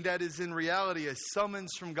seeking that is in reality a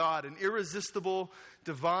summons from God, an irresistible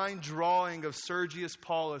divine drawing of Sergius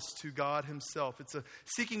Paulus to God himself. It's a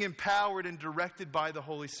seeking empowered and directed by the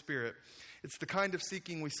Holy Spirit. It's the kind of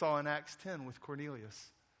seeking we saw in Acts 10 with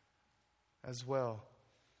Cornelius as well.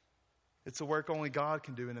 It's a work only God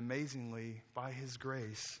can do, and amazingly, by his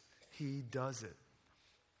grace, he does it.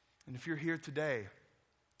 And if you're here today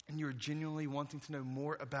and you're genuinely wanting to know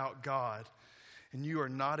more about God, and you are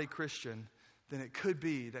not a Christian, then it could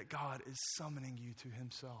be that God is summoning you to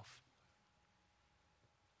himself.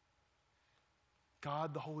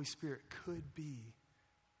 God, the Holy Spirit, could be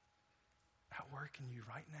at work in you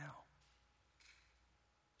right now,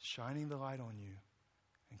 shining the light on you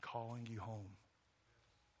and calling you home,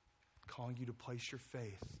 calling you to place your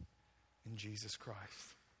faith in Jesus Christ.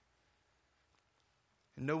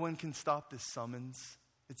 And no one can stop this summons.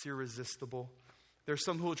 It's irresistible. There's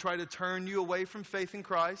some who will try to turn you away from faith in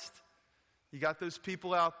Christ. You got those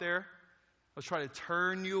people out there who'll try to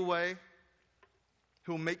turn you away,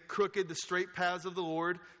 who will make crooked the straight paths of the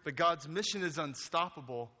Lord. But God's mission is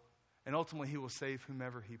unstoppable, and ultimately he will save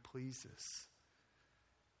whomever he pleases.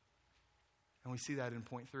 And we see that in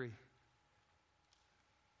point 3.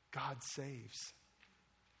 God saves.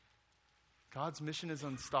 God's mission is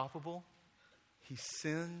unstoppable. He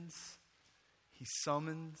sends, he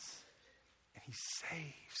summons, and he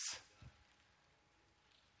saves.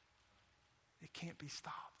 It can't be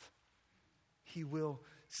stopped. He will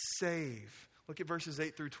save. Look at verses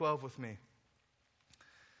 8 through 12 with me.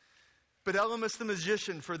 But Elymas the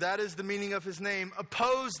magician, for that is the meaning of his name,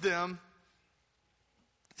 opposed them,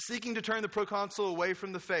 seeking to turn the proconsul away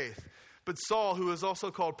from the faith. But Saul, who is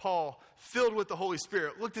also called Paul, filled with the Holy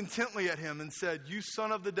Spirit, looked intently at him and said, you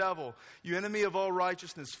son of the devil, you enemy of all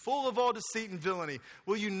righteousness, full of all deceit and villainy,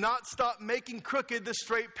 will you not stop making crooked the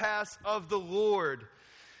straight paths of the Lord?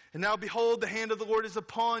 And now behold, the hand of the Lord is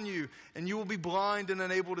upon you, and you will be blind and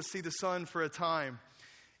unable to see the sun for a time.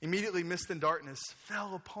 Immediately mist and darkness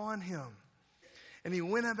fell upon him, and he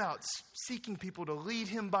went about seeking people to lead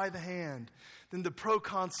him by the hand. Then the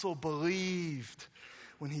proconsul believed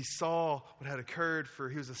when he saw what had occurred, for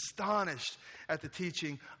he was astonished at the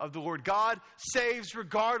teaching of the Lord. God saves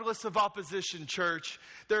regardless of opposition, church.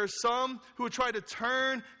 There are some who will try to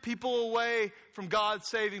turn people away from God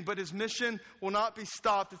saving, but his mission will not be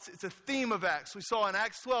stopped. It's a theme of Acts. We saw in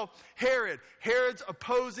Acts 12, Herod's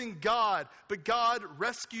opposing God, but God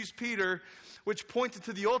rescues Peter, which pointed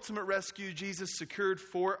to the ultimate rescue Jesus secured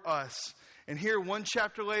for us. And here, one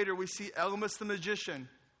chapter later, we see Elymas the magician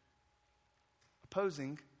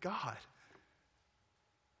opposing God.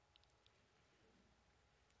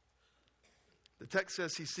 The text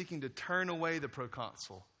says he's seeking to turn away the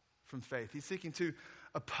proconsul from faith. He's seeking to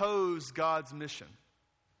oppose God's mission.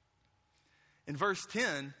 In verse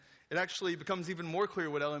 10, it actually becomes even more clear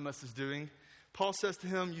what Elymas is doing. Paul says to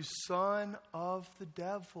him, you son of the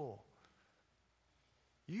devil,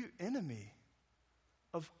 you enemy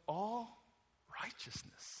of all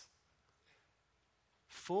righteousness,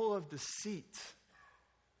 full of deceit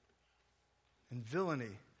and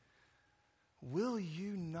villainy, will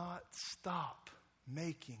you not stop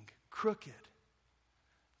making crooked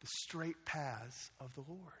the straight paths of the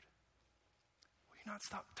Lord? Will you not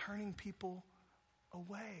stop turning people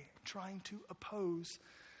away, trying to oppose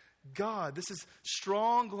God? This is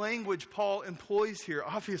strong language Paul employs here,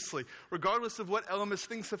 obviously. Regardless of what Elymas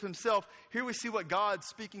thinks of himself, here we see what God,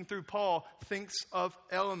 speaking through Paul, thinks of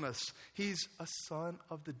Elymas. He's a son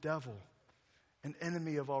of the devil, an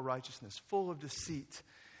enemy of all righteousness, full of deceit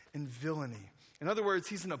and villainy. In other words,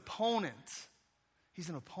 he's an opponent. He's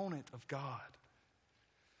an opponent of God.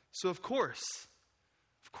 So of course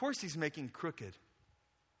he's making crooked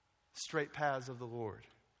straight paths of the Lord.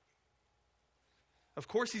 Of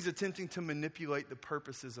course he's attempting to manipulate the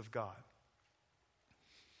purposes of God.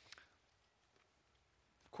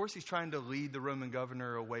 Of course he's trying to lead the Roman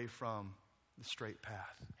governor away from the straight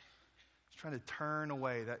path. He's trying to turn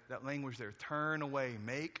away, that language there, turn away,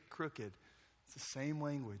 make crooked. It's the same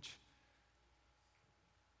language.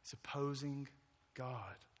 He's opposing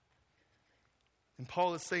God. And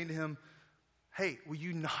Paul is saying to him, hey, will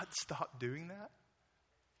you not stop doing that?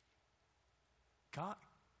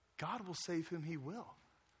 God will save whom he will.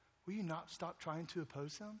 Will you not stop trying to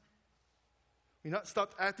oppose him? Will you not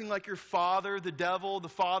stop acting like your father, the devil, the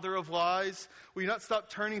father of lies? Will you not stop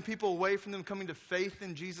turning people away from them coming to faith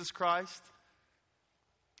in Jesus Christ?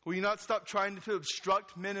 Will you not stop trying to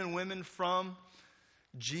obstruct men and women from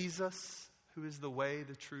Jesus, who is the way,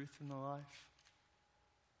 the truth, and the life?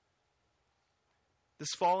 This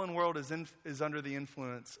fallen world is under the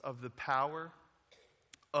influence of the power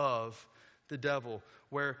of the devil,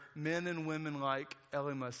 where men and women like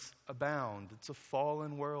Elymas abound. It's a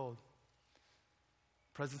fallen world.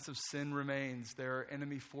 Presence of sin remains. There are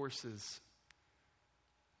enemy forces.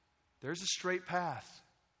 There's a straight path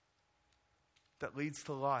that leads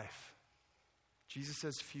to life. Jesus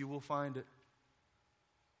says few will find it.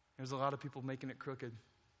 There's a lot of people making it crooked.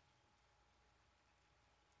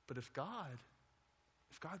 But if God's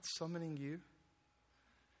summoning you,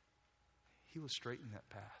 He will straighten that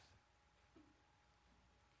path.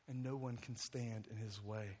 And no one can stand in His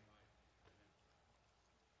way.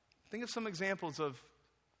 Think of some examples of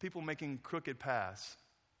people making crooked paths.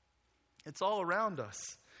 It's all around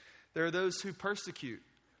us. There are those who persecute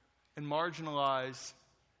and marginalize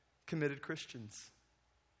committed Christians.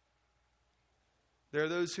 There are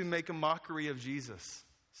those who make a mockery of Jesus.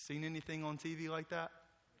 Seen anything on TV like that?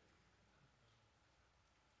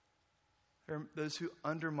 There are those who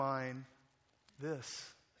undermine this.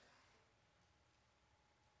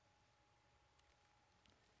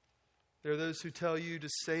 There are those who tell you to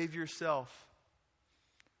save yourself.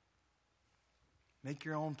 Make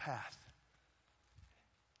your own path.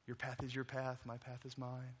 Your path is your path. My path is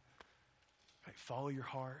mine. Right, follow your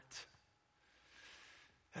heart.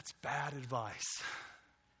 That's bad advice.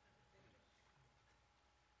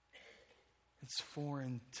 It's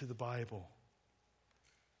foreign to the Bible.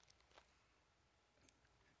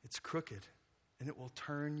 It's crooked, and it will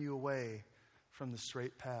turn you away from the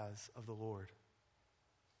straight paths of the Lord.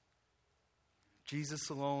 Jesus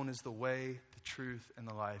alone is the way, the truth, and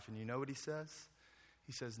the life. And you know what He says?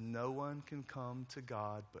 He says, no one can come to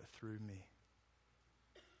God but through me.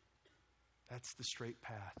 That's the straight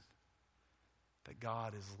path that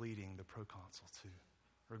God is leading the proconsul to,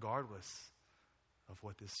 regardless of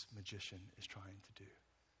what this magician is trying to do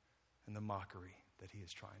and the mockery that he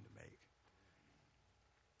is trying to make.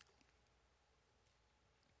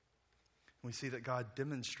 We see that God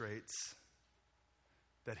demonstrates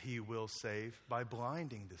that He will save by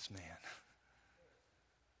blinding this man.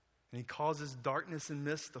 And He causes darkness and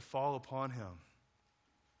mist to fall upon him.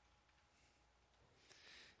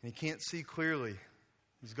 And he can't see clearly.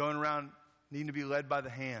 He's going around needing to be led by the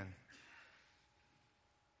hand.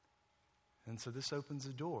 And so this opens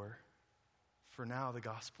a door for now the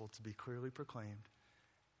gospel to be clearly proclaimed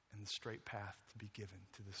and the straight path to be given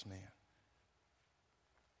to this man.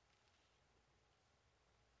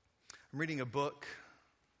 I'm reading a book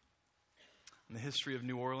on the history of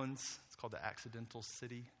New Orleans. It's called The Accidental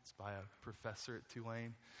City. It's by a professor at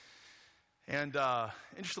Tulane. And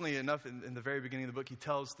interestingly enough, in the very beginning of the book, he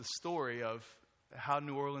tells the story of how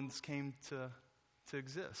New Orleans came to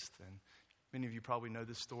exist. And many of you probably know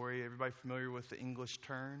this story. Everybody familiar with the English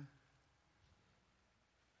turn?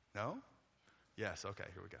 No? Yes, okay,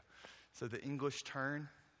 here we go. So the English turn.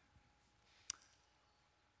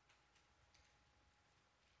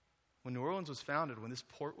 When New Orleans was founded, when this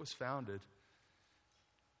port was founded,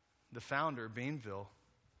 the founder, Bienville,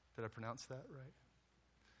 did I pronounce that right?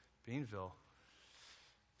 Bienville,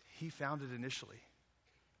 he founded initially.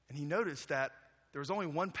 And he noticed that there was only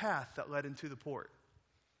one path that led into the port.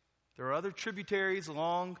 There were other tributaries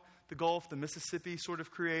along the Gulf, the Mississippi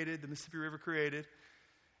the Mississippi River created.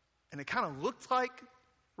 And it kind of looked like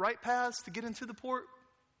right paths to get into the port,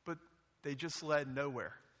 but they just led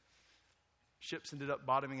nowhere. Ships ended up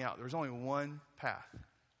bottoming out. There was only one path.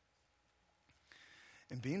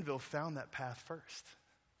 And Bienville found that path first.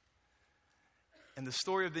 And the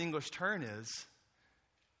story of the English turn is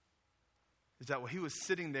that while he was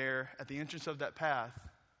sitting there at the entrance of that path,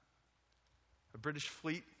 a British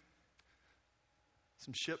fleet,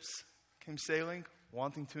 some ships came sailing,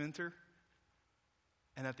 wanting to enter.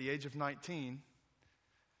 And at the age of 19,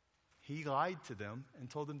 he lied to them and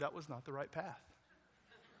told them that was not the right path.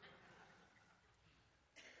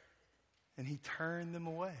 And he turned them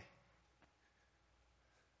away.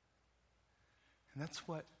 And that's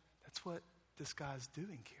what this guy's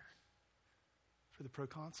doing here. For the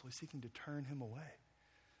proconsul, he's seeking to turn him away.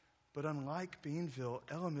 But unlike Bienville,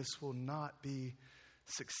 Elymas will not be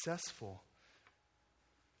successful.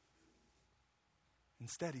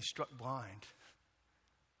 Instead, he's struck blind.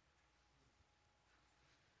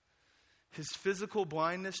 His physical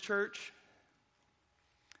blindness, church,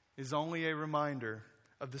 is only a reminder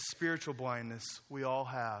of the spiritual blindness we all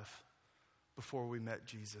have before we met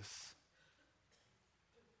Jesus.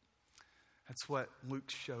 That's what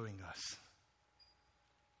Luke's showing us.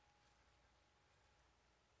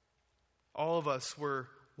 All of us were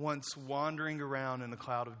once wandering around in a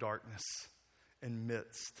cloud of darkness and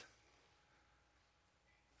midst.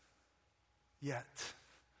 Yet,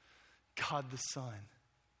 God the Son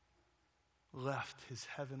left his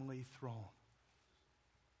heavenly throne.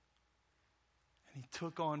 And he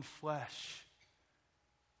took on flesh.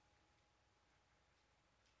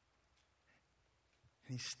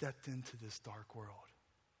 And he stepped into this dark world.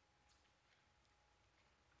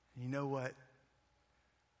 And you know what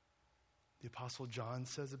the Apostle John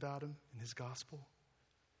says about him in his gospel?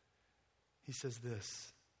 He says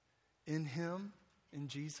this: in him, in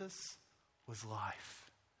Jesus, was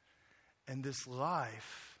life. And this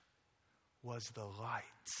life was the light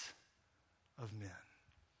of men.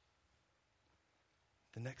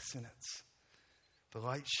 The next sentence: the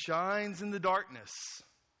light shines in the darkness,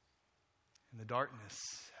 and the darkness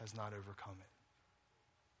has not overcome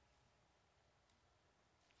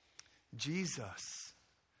it. Jesus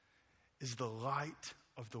is the light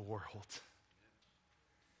of the world.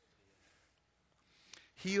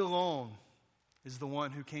 He alone is the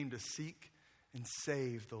one who came to seek and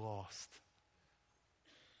save the lost.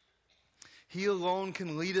 He alone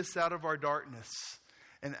can lead us out of our darkness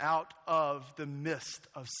and out of the mist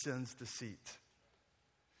of sin's deceit.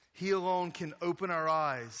 He alone can open our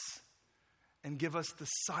eyes and give us the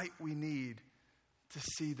sight we need to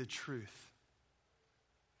see the truth.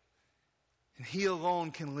 And he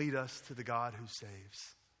alone can lead us to the God who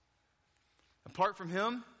saves. Apart from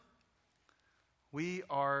him, we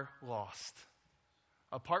are lost.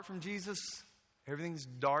 Apart from Jesus, everything's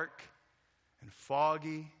dark and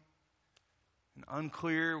foggy and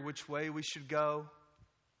unclear which way we should go.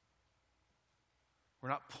 We're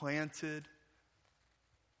not planted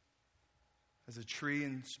as a tree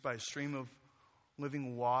and by a stream of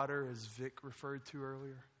living water, as Vic referred to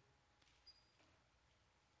earlier.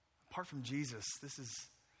 Apart from Jesus, this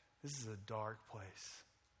is a dark place.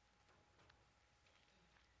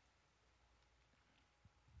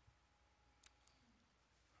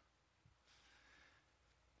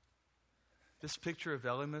 This picture of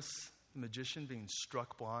Elymas, the magician, being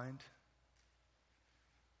struck blind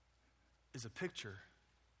is a picture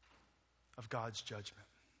of God's judgment.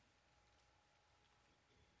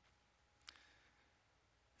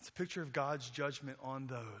 It's a picture of God's judgment on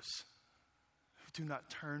those who do not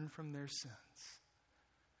turn from their sins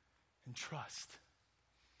and trust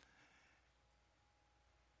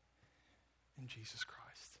in Jesus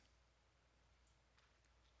Christ.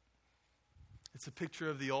 It's a picture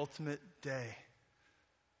of the ultimate day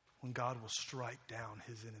when God will strike down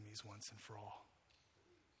his enemies once and for all.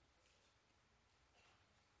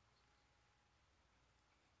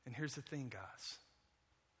 And here's the thing, guys.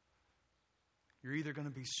 You're either going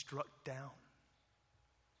to be struck down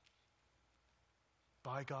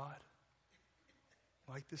by God,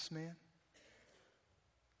 like this man,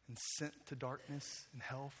 and sent to darkness and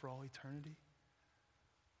hell for all eternity,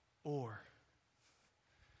 or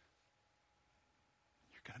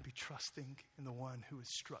you're going to be trusting in the one who is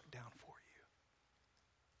struck down for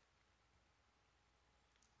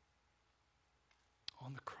you.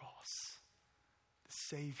 On the cross, the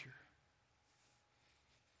Savior,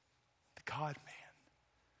 the God-man,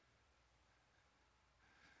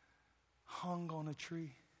 hung on a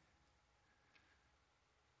tree.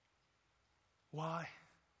 Why?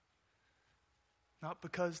 Not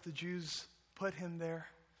because the Jews put him there.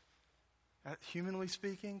 Humanly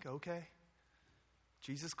speaking, okay.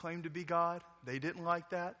 Jesus claimed to be God. They didn't like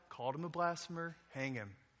that. Called him a blasphemer. Hang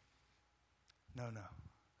him. No.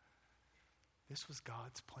 This was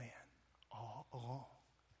God's plan all along.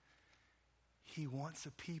 He wants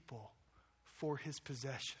a people for his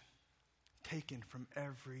possession, taken from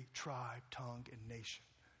every tribe, tongue, and nation.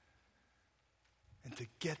 And to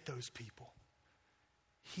get those people,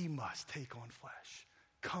 he must take on flesh,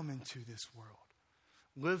 come into this world,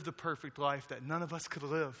 live the perfect life that none of us could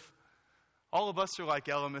live. All of us are like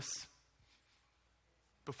Elymas.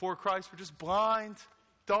 Before Christ, we're just blind,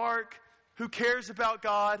 dark. Who cares about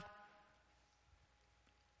God?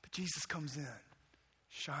 But Jesus comes in,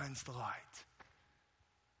 shines the light,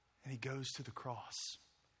 and he goes to the cross.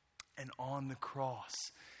 And on the cross,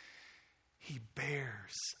 he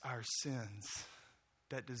bears our sins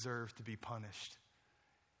that deserve to be punished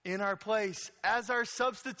in our place as our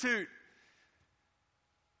substitute.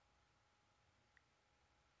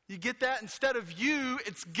 You get that? Instead of you,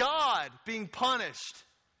 it's God being punished.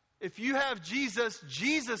 If you have Jesus,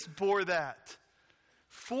 Jesus bore that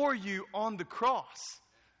for you on the cross.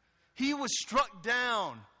 He was struck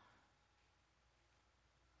down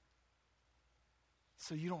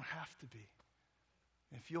so you don't have to be.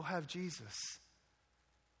 If you'll have Jesus,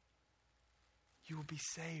 you will be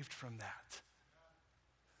saved from that.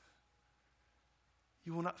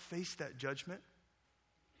 You will not face that judgment.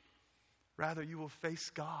 Rather, you will face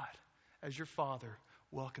God as your Father,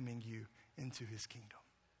 welcoming you into his kingdom,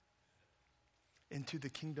 into the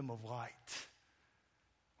kingdom of light,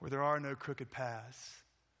 where there are no crooked paths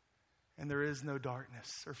and there is no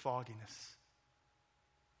darkness or fogginess.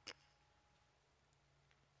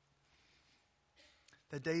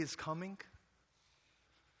 That day is coming.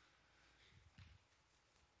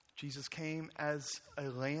 Jesus came as a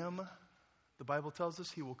lamb. The Bible tells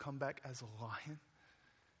us he will come back as a lion.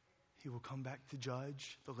 He will come back to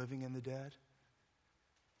judge the living and the dead.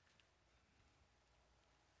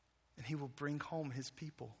 And he will bring home his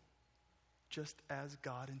people, just as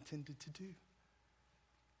God intended to do.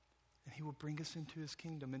 And he will bring us into his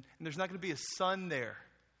kingdom. And there's not going to be a sun there.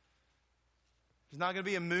 There's not going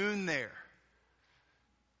to be a moon there.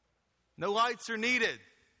 No lights are needed.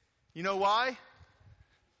 You know why?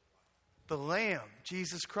 The Lamb,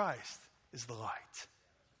 Jesus Christ, is the light.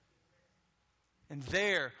 And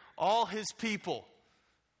there, all his people,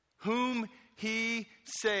 whom he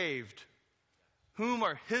saved, whom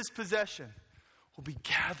are his possession, will be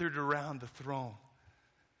gathered around the throne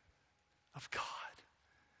of God,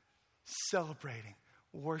 celebrating,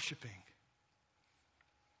 worshiping,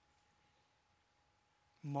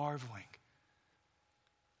 marveling.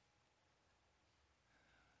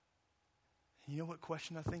 You know what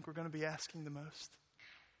question I think we're going to be asking the most?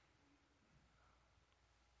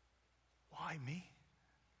 Why me?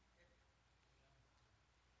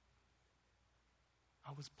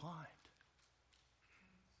 I was blind.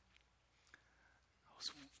 I was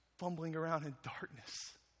fumbling around in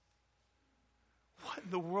darkness. What in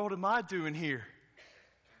the world am I doing here?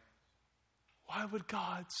 Why would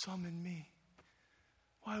God summon me?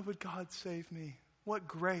 Why would God save me? What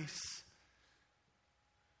grace?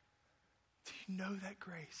 Do you know that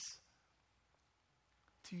grace?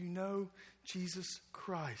 Do you know Jesus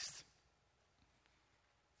Christ?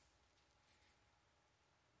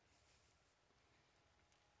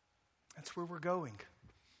 That's where we're going.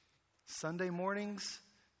 Sunday mornings,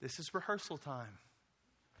 this is rehearsal time.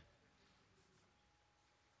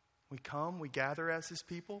 We come, we gather as his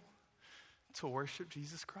people to worship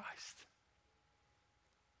Jesus Christ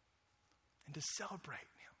and to celebrate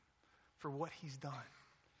him for what he's done.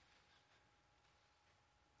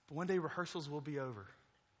 But one day rehearsals will be over.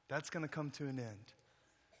 That's going to come to an end.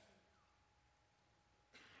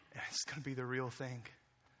 And it's going to be the real thing.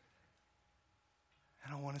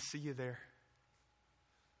 And I want to see you there.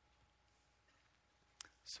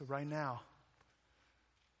 So right now,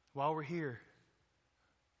 while we're here,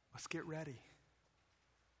 let's get ready.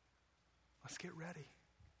 Let's get ready.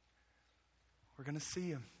 We're going to see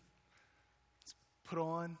him. Let's put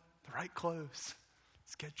on the right clothes.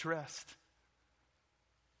 Let's get dressed.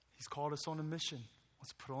 He's called us on a mission.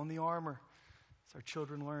 Let's put on the armor, as our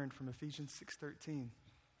children learned from Ephesians 6:13.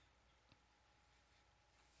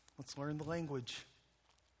 Let's learn the language.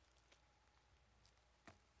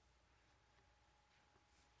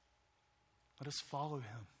 Let us follow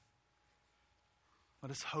him.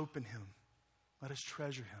 Let us hope in him. Let us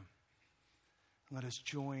treasure him. And let us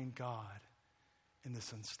join God in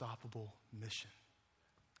this unstoppable mission.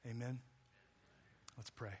 Amen.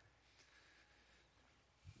 Let's pray.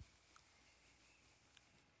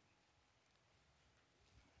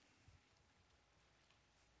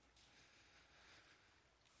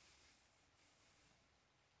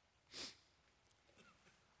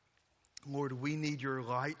 Lord, we need your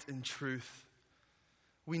light and truth.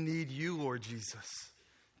 We need you, Lord Jesus,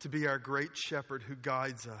 to be our great shepherd who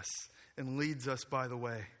guides us and leads us by the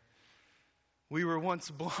way. We were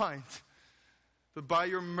once blind, but by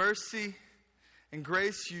your mercy and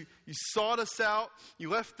grace, you sought us out. You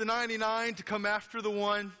left the 99 to come after the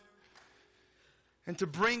one and to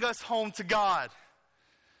bring us home to God,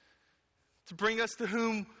 to bring us to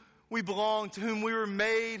whom we belong, to whom we were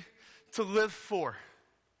made to live for.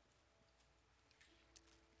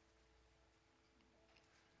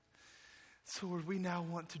 So, Lord, we now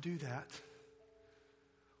want to do that.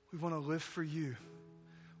 We want to live for you.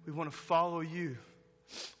 We want to follow you.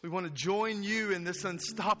 We want to join you in this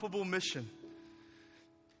unstoppable mission,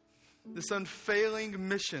 this unfailing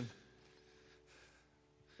mission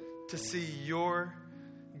to see your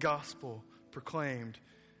gospel proclaimed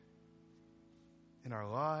in our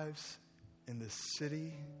lives, in this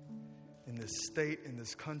city, in this state, in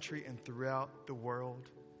this country, and throughout the world.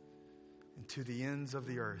 And to the ends of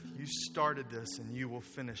the earth. You started this and you will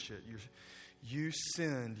finish it. You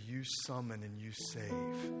send, you summon, and you save.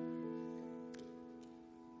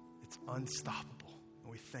 It's unstoppable.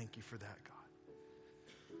 And we thank you for that, God.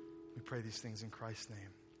 We pray these things in Christ's name.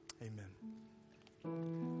 Amen.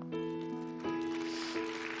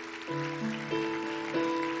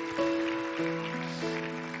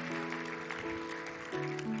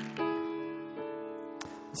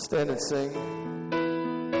 Stand and sing.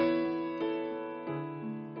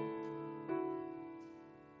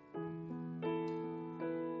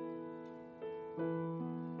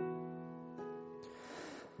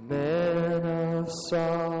 Man of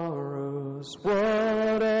sorrows, what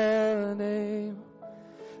a name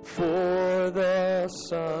for the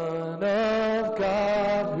Son of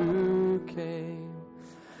God who came,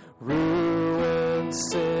 ruined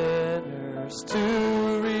sinners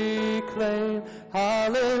to reclaim.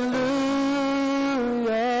 Hallelujah,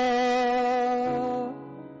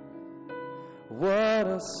 what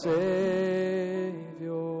a Savior.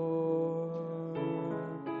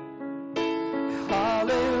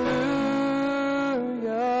 Hallelujah,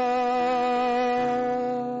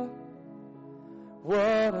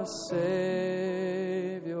 what a Savior.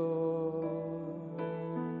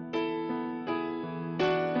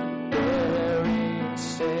 Bearing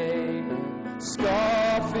shame and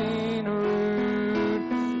scoffing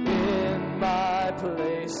rude, in my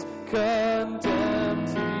place condemned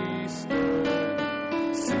he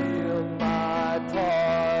stood, sealed my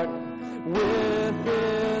pardon with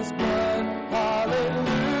his blood. Hallelujah,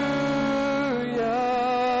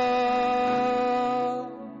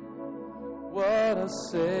 what a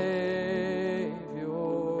Savior.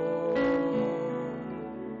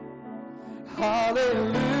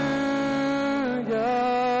 Hallelujah,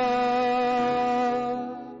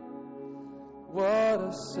 what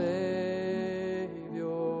a Savior.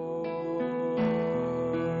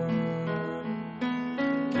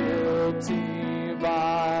 Guilty,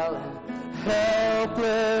 violent,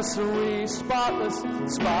 helpless, we spotless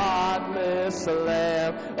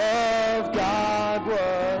Lamb of God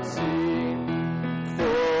was he,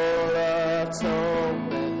 full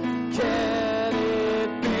atonement. Can it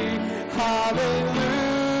be? Hallelujah,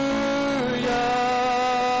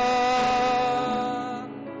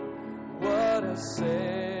 what a Savior.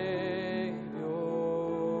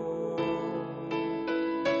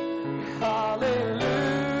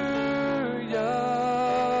 Hallelujah,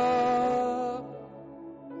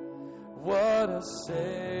 what a Savior.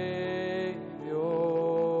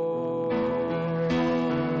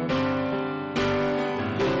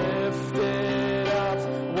 Lifted up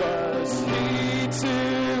was he to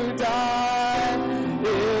die.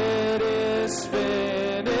 It is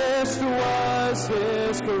finished was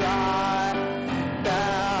his cry.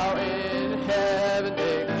 Now in heaven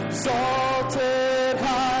exalted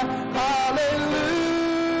high. Hallelujah,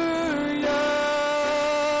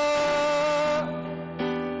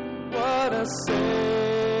 what a Savior.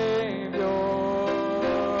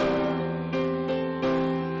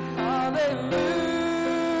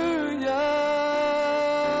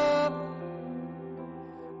 Hallelujah,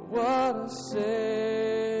 what a Savior.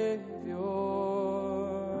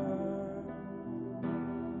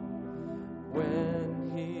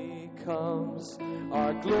 When he comes,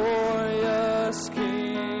 our glorious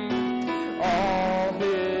King, all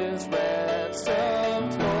his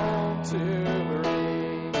ransomed home to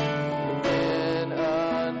bring, then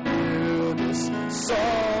anew this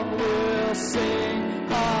song will sing.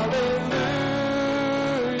 Hallelujah,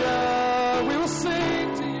 we will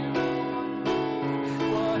sing to you.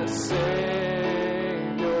 What a Savior.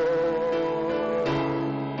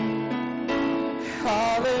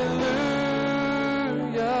 Hallelujah,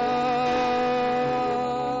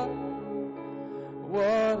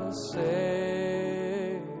 what a Savior.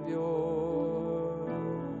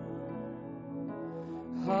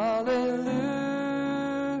 Hallelujah,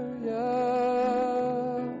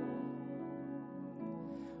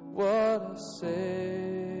 what a Savior.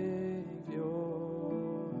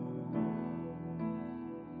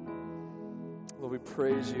 Lord, we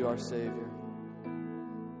praise you, our Savior.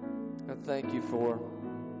 I thank you for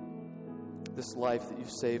this life that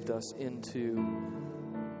you've saved us into.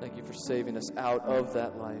 Thank you for saving us out of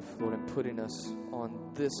that life, Lord, and putting us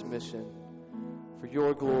on this mission for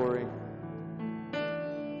your glory.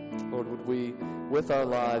 Lord, would we, with our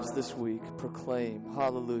lives this week, proclaim,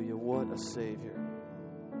 hallelujah, what a Savior.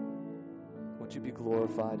 Would you be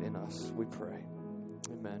glorified in us, we pray.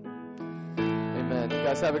 Amen. Amen. You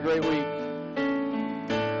guys have a great week.